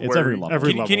world? It's where every level. Every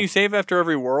Can, level. can you save after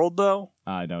every world, though?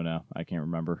 I don't know. I can't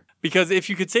remember. Because if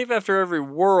you could save after every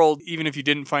world, even if you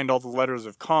didn't find all the letters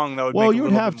of Kong, that would Well, make you a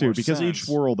would little have bit to more because sense. each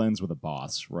world ends with a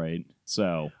boss, right?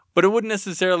 So, But it wouldn't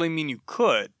necessarily mean you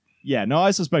could. yeah, no, I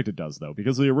suspect it does, though,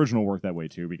 because the original worked that way,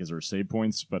 too, because there are save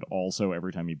points, but also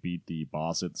every time you beat the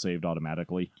boss, it saved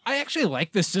automatically. I actually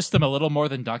like this system a little more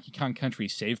than Donkey Kong Country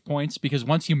save points, because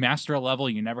once you master a level,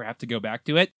 you never have to go back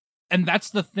to it. And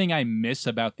that's the thing I miss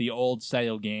about the old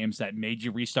style games that made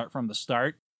you restart from the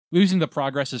start. Losing the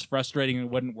progress is frustrating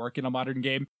and wouldn't work in a modern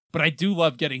game, but I do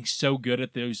love getting so good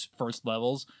at those first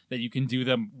levels that you can do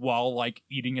them while, like,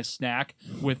 eating a snack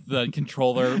with the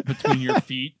controller between your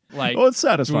feet. Like, Oh, it's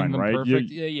doing satisfying, them right? perfect.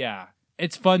 Yeah.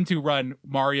 It's fun to run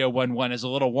Mario 1-1 as a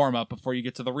little warm-up before you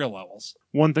get to the real levels.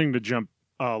 One thing to jump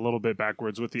a little bit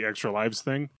backwards with the extra lives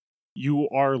thing. You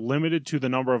are limited to the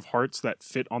number of hearts that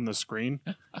fit on the screen.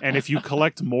 And if you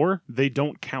collect more, they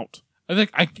don't count. I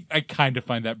think I kind of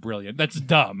find that brilliant. That's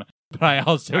dumb, but I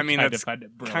also I mean, kind of that's find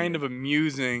it brilliant. kind of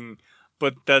amusing,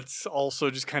 but that's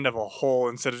also just kind of a hole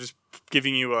instead of just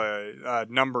giving you a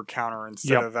number counter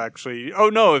instead Yep. of actually, oh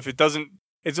no, if it doesn't,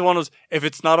 it's one of those, if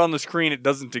it's not on the screen, it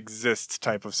doesn't exist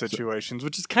type of situations,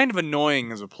 which is kind of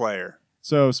annoying as a player.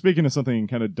 So, speaking of something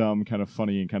kind of dumb, kind of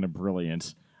funny, and kind of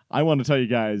brilliant, I want to tell you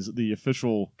guys the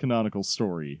official canonical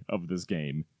story of this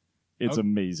game. It's Oh.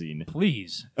 amazing.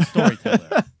 Please,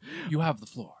 storyteller, you have the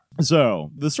floor.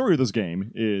 So, the story of this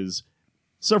game is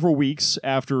several weeks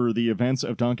after the events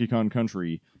of Donkey Kong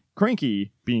Country,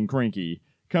 Cranky, being Cranky,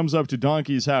 comes up to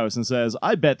Donkey's house and says,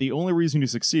 I bet the only reason you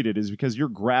succeeded is because your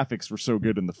graphics were so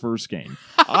good in the first game.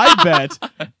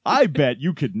 I bet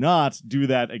you could not do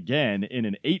that again in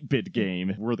an 8-bit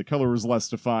game where the color was less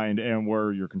defined and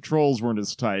where your controls weren't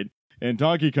as tight. And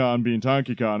Donkey Kong, being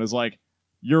Donkey Kong, is like,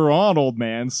 you're on, old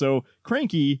man. So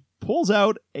Cranky pulls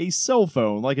out a cell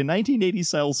phone, like a 1980s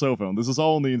style cell phone. This is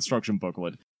all in the instruction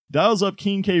booklet. Dials up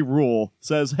King K. Rool,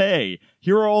 says, hey,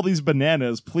 here are all these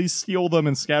bananas. Please steal them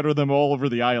and scatter them all over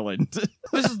the island.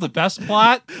 This is the best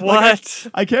plot. What?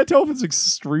 I can't tell if it's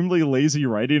extremely lazy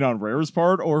writing on Rare's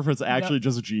part or if it's actually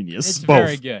just genius. It's Both.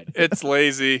 very good. It's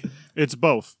lazy. It's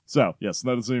both. So, yes,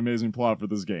 that is the amazing plot for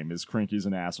this game, is Cranky's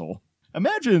an asshole.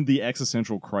 Imagine the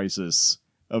existential crisis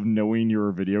of knowing you're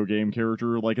a video game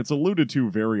character. Like, it's alluded to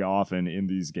very often in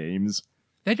these games.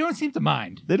 They don't seem to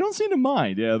mind. They don't seem to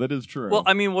mind. Yeah, that is true. Well,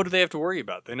 I mean, what do they have to worry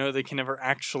about? They know they can never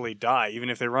actually die,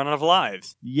 even if they run out of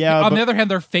lives. yeah, On but the other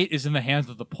hand, their fate is in the hands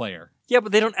of the player. Yeah,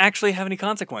 but they don't actually have any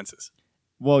consequences.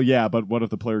 Well, yeah, but what if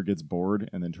the player gets bored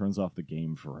and then turns off the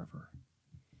game forever?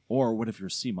 Or what if your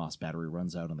CMOS battery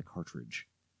runs out on the cartridge?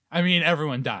 I mean,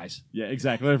 everyone dies. Yeah,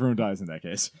 exactly. Everyone dies in that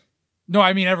case. No,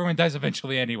 I mean, everyone dies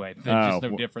eventually anyway. They're just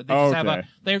no different. They just have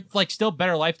they're like still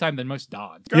better lifetime than most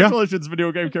dogs. Congratulations,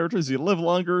 video game characters. You live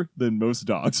longer than most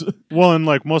dogs. Well, and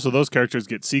like most of those characters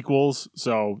get sequels,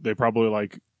 so they probably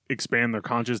like expand their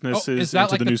consciousnesses is that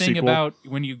into like the the new thing sequel. about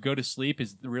when you go to sleep?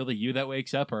 Is it really you that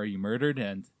wakes up, or are you murdered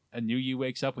and a new you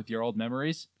wakes up with your old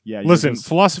memories? Yeah. Listen,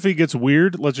 philosophy gets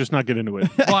weird. Let's just not get into it.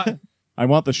 Well, I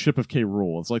want the ship of K.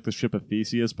 Rool. It's like the ship of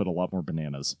Theseus, but a lot more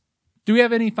bananas. do we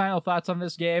have any final thoughts on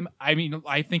this game? I mean,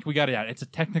 I think we got it out. It's a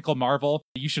technical marvel.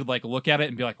 You should like look at it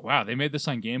and be like, wow, they made this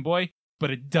on Game Boy,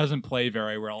 but it doesn't play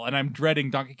very well. And I'm dreading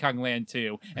Donkey Kong Land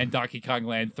 2 and Donkey Kong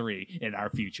Land 3 in our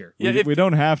future. Yeah, We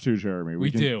don't have to, Jeremy.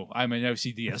 We do. I'm an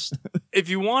OCDist. If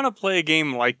you want to play a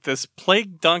game like this, play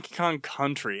Donkey Kong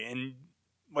Country. And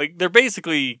like they're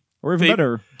basically, Or even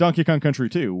better, Donkey Kong Country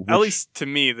 2. at least to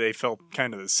me, they felt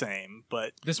kind of the same.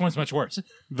 But This one's much worse.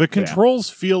 The controls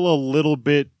feel a little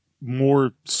bit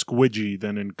more squidgy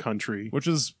than in Country. Which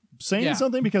is saying Yeah.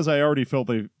 something because I already felt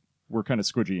they were kind of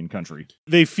squidgy in Country.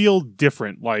 They feel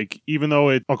different. Like, even though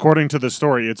it, according to the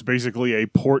story, it's basically a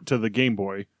port to the Game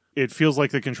Boy, it feels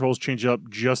like the controls change up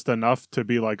just enough to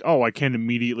be like, oh, I can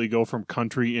immediately go from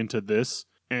Country into this.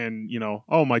 And, you know,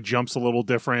 oh, my jump's a little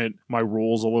different, my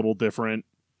roll's a little different.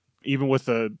 Even with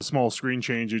a small screen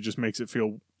change, it just makes it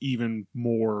feel even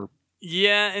more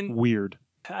yeah, and weird.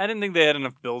 I didn't think they had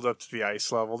enough build up to the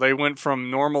ice level. They went from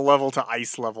normal level to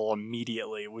ice level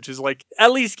immediately, which is like,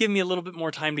 at least give me a little bit more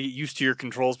time to get used to your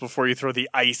controls before you throw the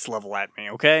ice level at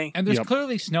me, okay? And there's Yep.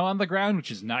 clearly snow on the ground,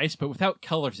 which is nice, but without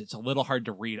colors, it's a little hard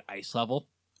to read ice level.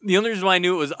 The only reason why I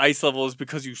knew it was ice level is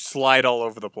because you slide all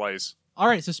over the place. All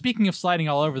right, so speaking of sliding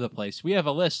all over the place, we have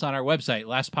a list on our website,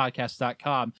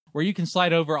 lastpodcast.com, where you can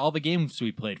slide over all the games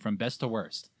we played from best to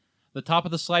worst. The top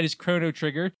of the slide is Chrono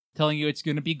Trigger, telling you it's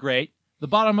going to be great. The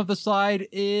bottom of the slide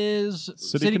is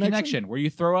City Connection, where you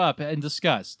throw up and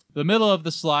disgust. The middle of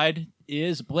the slide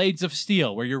is Blades of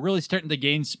Steel, where you're really starting to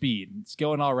gain speed. It's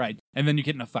going all right. And then you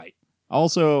get in a fight.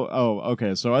 Also,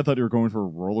 okay, so I thought you were going for a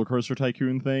roller coaster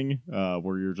tycoon thing,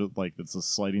 where you're just like, it's a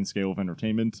sliding scale of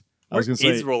entertainment. I was going to say,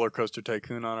 is Roller Coaster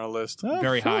Tycoon on our list?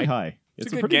 Very fairly high.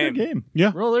 It's a a good pretty good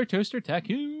game. Roller Coaster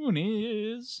Tycoon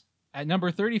is at number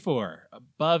 34,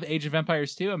 above Age of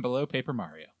Empires 2 and below Paper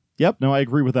Mario. Yep, no, I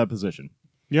agree with that position.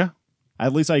 Yeah.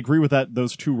 At least I agree with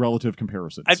those two relative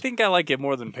comparisons. I think I like it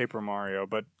more than Paper Mario,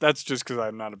 but that's just because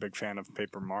I'm not a big fan of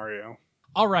Paper Mario.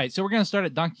 All right, so we're going to start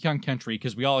at Donkey Kong Country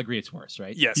because we all agree it's worse,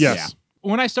 right? Yes. Yes.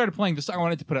 When I started playing this, I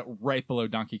wanted to put it right below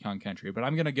Donkey Kong Country, but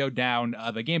I'm going to go down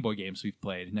the Game Boy games we've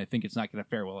played, and I think it's not going to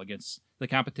fare well against the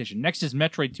competition. Next is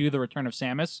Metroid 2, The Return of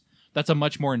Samus. That's a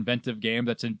much more inventive game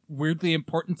that's weirdly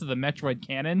important to the Metroid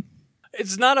canon.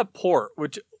 It's not a port,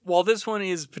 which, while this one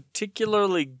is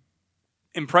particularly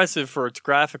impressive for its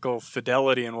graphical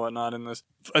fidelity and whatnot in this,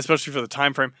 especially for the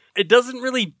time frame, it doesn't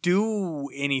really do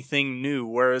anything new,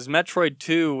 whereas Metroid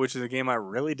 2, which is a game I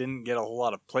really didn't get a whole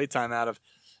lot of playtime out of,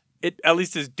 it at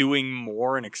least is doing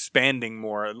more and expanding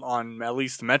more on at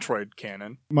least the Metroid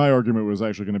canon. My argument was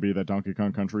actually going to be that Donkey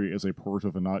Kong Country is a port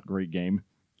of a not great game.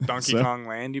 Donkey So- Kong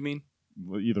Land, you mean?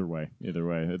 Well, either way,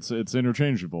 it's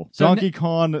interchangeable. So Donkey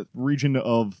Kong region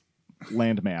of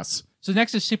landmass. So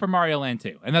next is Super Mario Land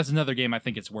 2, and that's another game I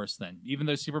think it's worse than. Even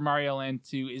though Super Mario Land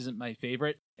 2 isn't my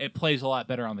favorite, it plays a lot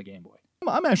better on the Game Boy.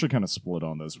 I'm actually kind of split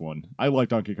on this one. I like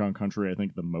Donkey Kong Country, I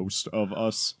think, the most of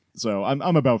us. So I'm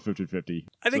about 50-50.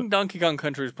 I think Donkey Kong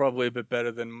Country is probably a bit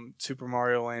better than Super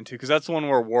Mario Land 2, because that's the one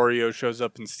where Wario shows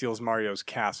up and steals Mario's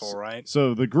castle, right?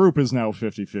 So the group is now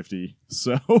 50-50.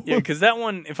 So Yeah, because that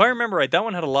one, if I remember right, that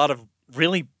one had a lot of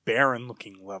really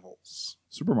barren-looking levels.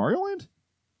 Super Mario Land?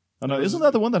 Oh, no, It was- isn't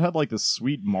that the one that had like the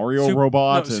sweet Mario Sup-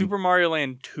 robot? No, Super Mario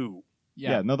Land 2.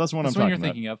 Yeah, no, that's the one That's I'm the one talking you're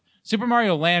about. thinking of. Super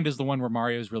Mario Land is the one where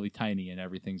Mario's really tiny and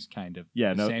everything's kind of Yeah,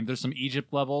 the no. same. There's some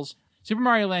Egypt levels. Super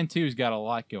Mario Land 2's got a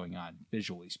lot going on,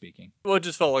 visually speaking. Well, it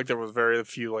just felt like there was very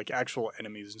few like actual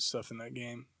enemies and stuff in that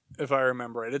game, if I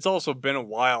remember right. It's also been a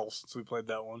while since we played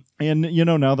that one. And, you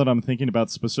know, now that I'm thinking about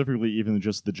specifically even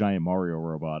just the giant Mario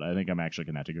robot, I think I'm actually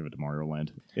going to have to give it to Mario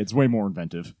Land. It's way more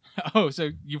inventive. Oh, so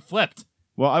you flipped.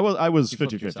 Well, I was You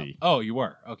flipped yourself. 50-50. Oh, you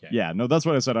were? Okay. Yeah, no, that's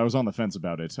what I said. I was on the fence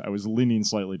about it. I was leaning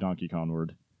slightly Donkey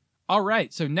Kongward. All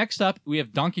right, so next up, we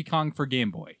have Donkey Kong for Game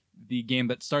Boy. The game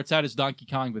that starts out as Donkey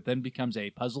Kong, but then becomes a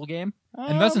puzzle game.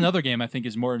 And that's another game I think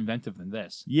is more inventive than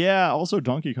this. Yeah, also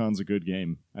Donkey Kong's a good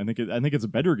game. I think it's a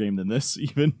better game than this,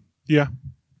 even. Yeah,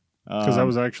 because I Um,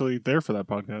 was actually there for that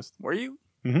podcast. Were you?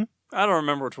 Mhm. I don't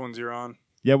remember which ones you're on.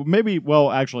 Yeah, maybe. Well,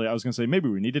 actually, I was gonna say maybe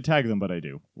we need to tag them, but I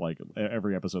do. Like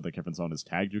every episode that Kevin's on is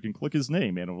tagged. You can click his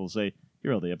name, and it will say,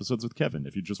 "Here are the episodes with Kevin."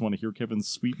 If you just want to hear Kevin's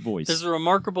sweet voice. There's a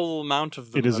remarkable amount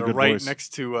of them It is that a are good right voice. next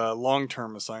to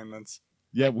long-term assignments.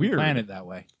 Yeah, We weird. plan it that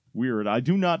way. Weird. I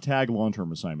do not tag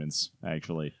long-term assignments.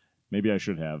 Actually, maybe I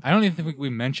should have. I don't even think we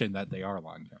mentioned that they are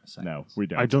long-term No, assignments. we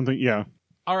don't. I don't think. Yeah,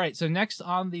 All right, so next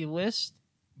on the list,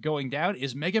 going down,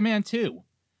 is Mega Man 2.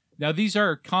 Now, these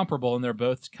are comparable, and they're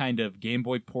both kind of Game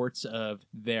Boy ports of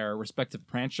their respective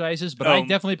franchises, but I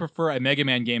definitely prefer a Mega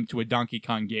Man game to a Donkey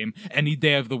Kong game any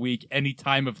day of the week, any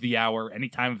time of the hour,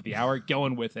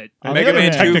 going with it. On Mega the other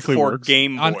Man hand- 2 technically for works.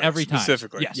 Game Boy On every time.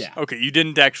 specifically. Yes. Yeah. Okay, you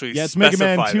didn't actually Yeah, it's Mega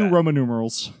Man specify 2 that. Roman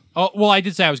numerals. Oh, well, I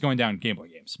did say I was going down Game Boy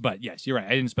games, but yes, you're right.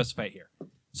 I didn't specify it here.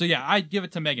 So yeah, I'd give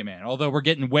it to Mega Man, although we're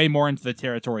getting way more into the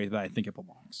territory that I think it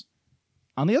belongs.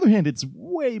 On the other hand, it's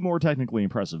way more technically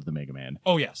impressive than Mega Man.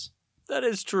 Oh, yes. That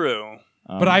is true.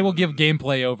 But I will give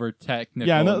gameplay over technical.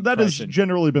 Yeah, no, that has impression.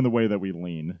 generally been the way that we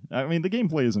lean. I mean, the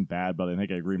gameplay isn't bad, but I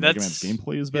think I agree. Mega That's- Man's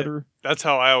gameplay is yeah. better. That's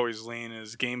how I always lean,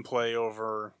 is gameplay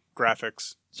over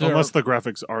graphics. So unless the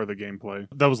graphics are the gameplay.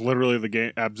 That was literally the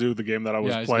game, Abzu, the game that I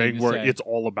was Yeah, I was playing, going to where say. it's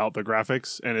all about the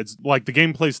graphics, and it's like the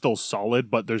gameplay's still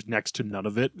solid, but there's next to none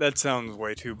of it. That sounds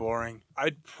way too boring.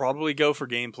 I'd probably go for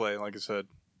gameplay, like I said.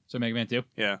 So Mega Man 2.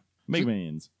 Yeah. Mega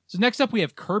Man's. So next up we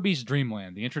have Kirby's Dream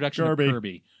Land, the introduction Kirby. of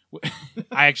Kirby.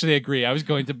 I actually agree. I was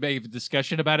going to make a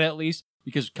discussion about it at least,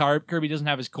 because Kirby doesn't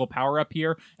have his cool power-up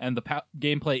here, and the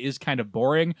gameplay is kind of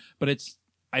boring, but it's,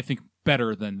 I think,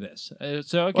 better than this.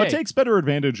 So, okay. Well, it takes better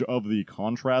advantage of the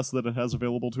contrast that it has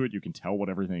available to it. You can tell what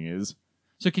everything is.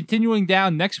 So continuing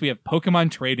down, next we have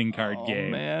Pokemon Trading Card Oh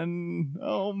Game. man.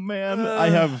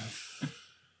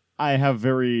 I have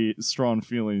very strong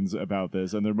feelings about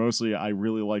this, and they're mostly I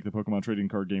really like the Pokemon Trading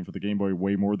Card Game for the Game Boy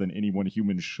way more than any one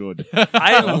human should.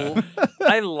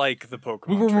 I like the Pokemon.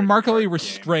 We were trading remarkably card game.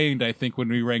 restrained, I think, when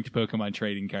we ranked Pokemon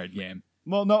Trading Card Game.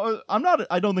 Well, no, I'm not.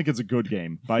 I don't think it's a good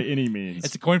game by any means.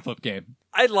 It's a coin flip game.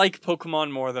 I like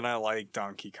Pokemon more than I like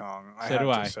Donkey Kong. I So have do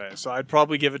to I. say. So I'd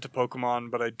probably give it to Pokemon,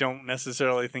 but I don't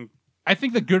necessarily think. I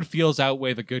think the good feels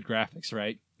outweigh the good graphics,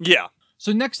 right? Yeah,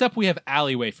 So next up we have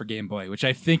Alleyway for Game Boy, which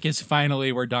I think is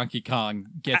finally where Donkey Kong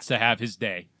gets to have his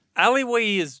day.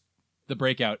 Alleyway is. The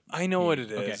breakout. I know what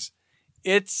it is.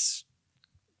 Okay. It's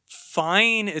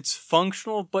fine. It's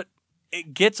functional, but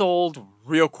it gets old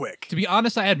real quick. To be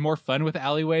honest, I had more fun with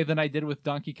Alleyway than I did with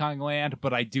Donkey Kong Land,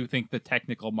 but I do think the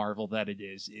technical marvel that it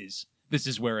is this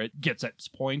is where it gets its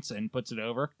points and puts it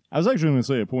over. I was actually going to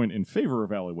say a point in favor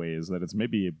of Alleyway is that it's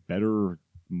maybe a better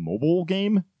mobile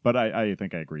game, but I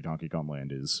think I agree. Donkey Kong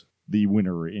Land is the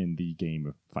winner in the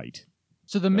game fight.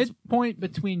 So the midpoint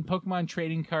between Pokemon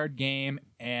Trading Card Game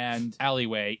and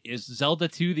Alleyway is Zelda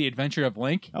 2: The Adventure of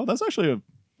Link. Oh, that's actually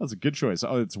that's a good choice.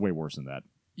 Oh, it's way worse than that.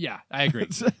 Yeah, I agree.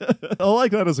 I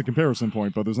like that as a comparison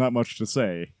point, but there's not much to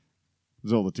say.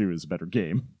 Zelda 2 is a better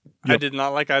game. I did not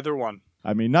like either one.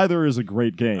 I mean, neither is a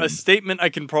great game. A statement I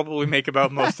can probably make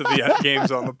about most of the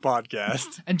games on the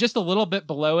podcast. And just a little bit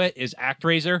below it is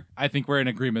ActRaiser. I think we're in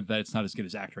agreement that it's not as good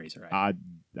as ActRaiser. Right?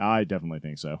 I definitely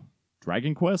think so.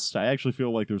 Dragon Quest, I actually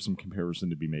feel like there's some comparison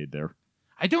to be made there.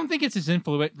 I don't think it's as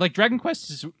influential. Like, Dragon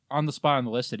Quest is on the spot on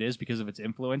the list. It is because of its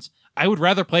influence. I would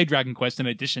rather play Dragon Quest in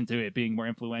addition to it being more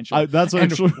influential. That's and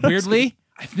actually weirdly,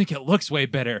 I think it looks way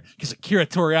better because Akira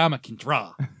Toriyama can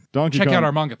draw. Donkey Check Kong, out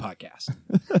our manga podcast.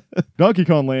 Donkey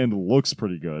Kong Land looks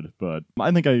pretty good, but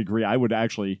I think I agree. I would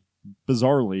actually,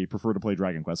 bizarrely, prefer to play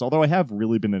Dragon Quest, although I have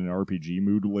really been in an RPG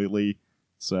mood lately,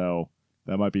 so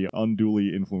that might be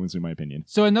unduly influencing my opinion.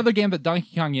 So another game that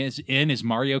Donkey Kong is in is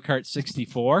Mario Kart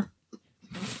 64.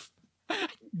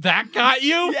 That got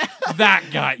you? Yeah. That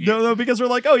got you. No, because we're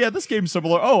like, oh yeah, this game's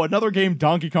similar. Oh, another game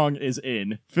Donkey Kong is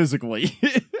in, physically.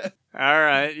 All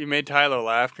right, you made Tyler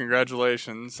laugh.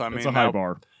 Congratulations. I It's mean, a high now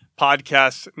bar.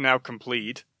 podcast now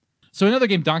complete. So another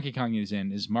game Donkey Kong is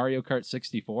in is Mario Kart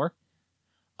 64.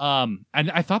 And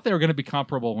I thought they were going to be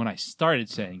comparable when I started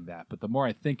saying that, but the more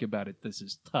I think about it, this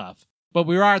is tough. But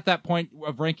we are at that point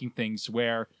of ranking things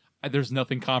where there's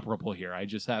nothing comparable here. I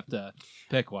just have to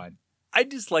pick one. I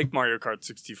dislike Mario Kart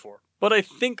 64, but I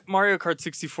think Mario Kart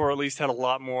 64 at least had a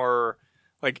lot more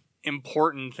like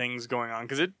important things going on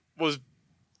because it was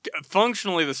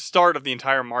functionally the start of the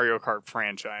entire Mario Kart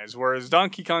franchise, whereas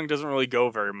Donkey Kong doesn't really go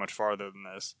very much farther than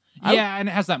this. Yeah, and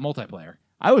it has that multiplayer.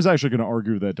 I was actually going to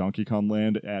argue that Donkey Kong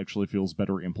Land actually feels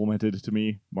better implemented to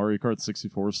me. Mario Kart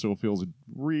 64 still feels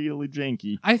really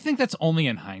janky. I think that's only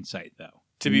in hindsight, though.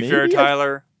 To be Maybe fair, I-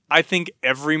 Tyler, I think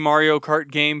every Mario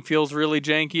Kart game feels really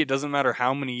janky. It doesn't matter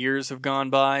how many years have gone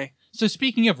by. So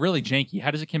speaking of really janky, how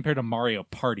does it compare to Mario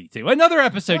Party 2? Another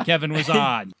episode Kevin was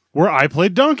on. where I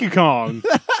played Donkey Kong.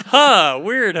 Huh,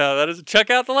 weird how that is. Check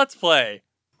out the Let's Play.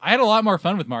 I had a lot more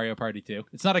fun with Mario Party 2.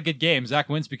 It's not a good game. Zach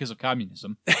wins because of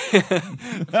communism.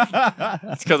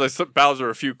 It's because I slipped Bowser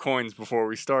a few coins before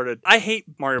we started. I hate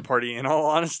Mario Party in all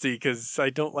honesty because I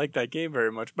don't like that game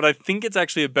very much. But I think it's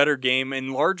actually a better game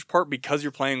in large part because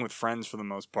you're playing with friends for the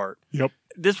most part. Yep.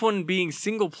 This one being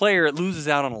single player, it loses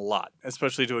out on a lot,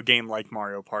 especially to a game like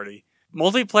Mario Party.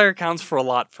 Multiplayer counts for a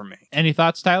lot for me. Any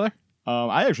thoughts, Tyler?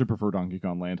 I actually prefer Donkey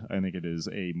Kong Land. I think it is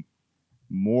a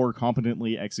more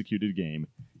competently executed game.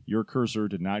 Your cursor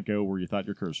did not go where you thought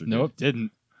your cursor did. Nope,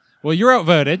 didn't. Well, you're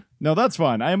outvoted. No, that's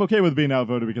fine. I am okay with being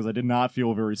outvoted because I did not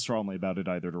feel very strongly about it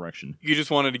either direction. You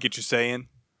just wanted to get your say in?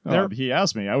 He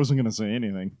asked me. I wasn't going to say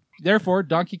anything. Therefore,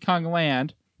 Donkey Kong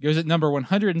Land goes at number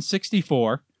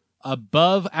 164,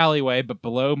 above Alleyway, but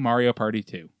below Mario Party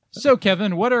 2. So,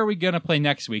 Kevin, what are we going to play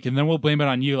next week? And then we'll blame it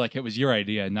on you like it was your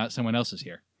idea and not someone else's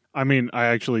here. I mean, I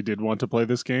actually did want to play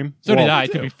this game. So did I,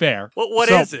 to be fair. What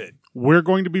So- is it? We're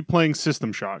going to be playing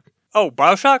System Shock. Oh,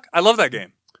 Bioshock? I love that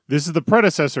game. This is the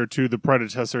predecessor to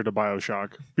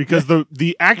Bioshock, because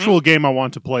the actual game I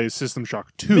want to play is System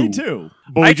Shock 2. Me too.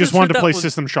 But I we just just wanted heard to that play was-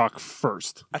 System Shock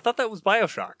first. I thought that was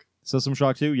Bioshock. System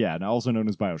Shock 2, yeah, and also known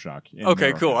as Bioshock. in Okay,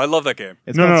 America. cool. I love that game.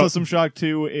 It's No, called no. System Shock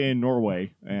 2 in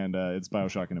Norway, and it's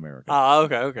Bioshock in America. Ah,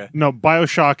 okay. No,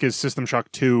 Bioshock is System Shock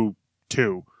 2.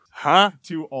 Huh?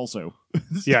 2 also.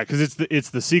 Yeah, because it's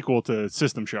the sequel to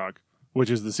System Shock, which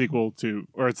is the sequel to,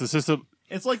 or it's the system.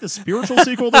 It's like the spiritual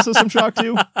sequel to System Shock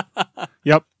 2.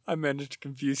 Yep. I managed to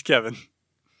confuse Kevin.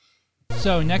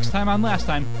 So, next time on Last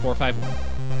Time,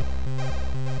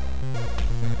 451.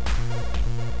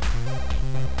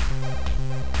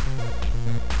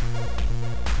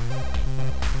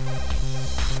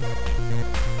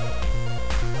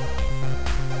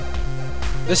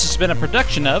 This has been a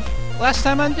production of Last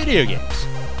Time on Video Games.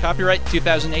 Copyright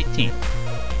 2018.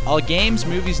 All games,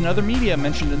 movies, and other media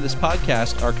mentioned in this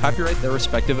podcast are copyright their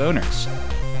respective owners.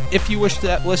 If you wish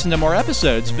to listen to more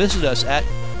episodes, visit us at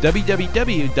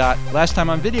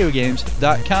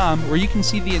www.lasttimeonvideogames.com, where you can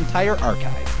see the entire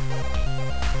archive.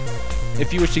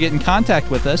 If you wish to get in contact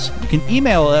with us, you can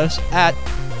email us at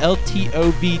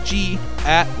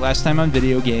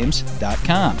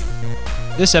ltovg@lasttimeonvideogames.com.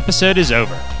 This episode is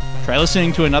over. Try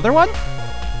listening to another one?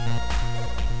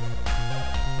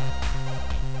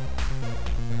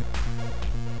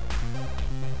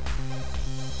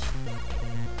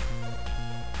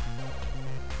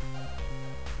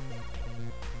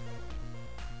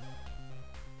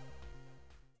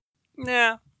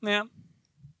 Yeah. Yeah.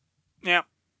 Nap.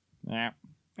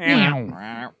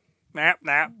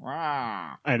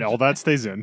 And all that stays in.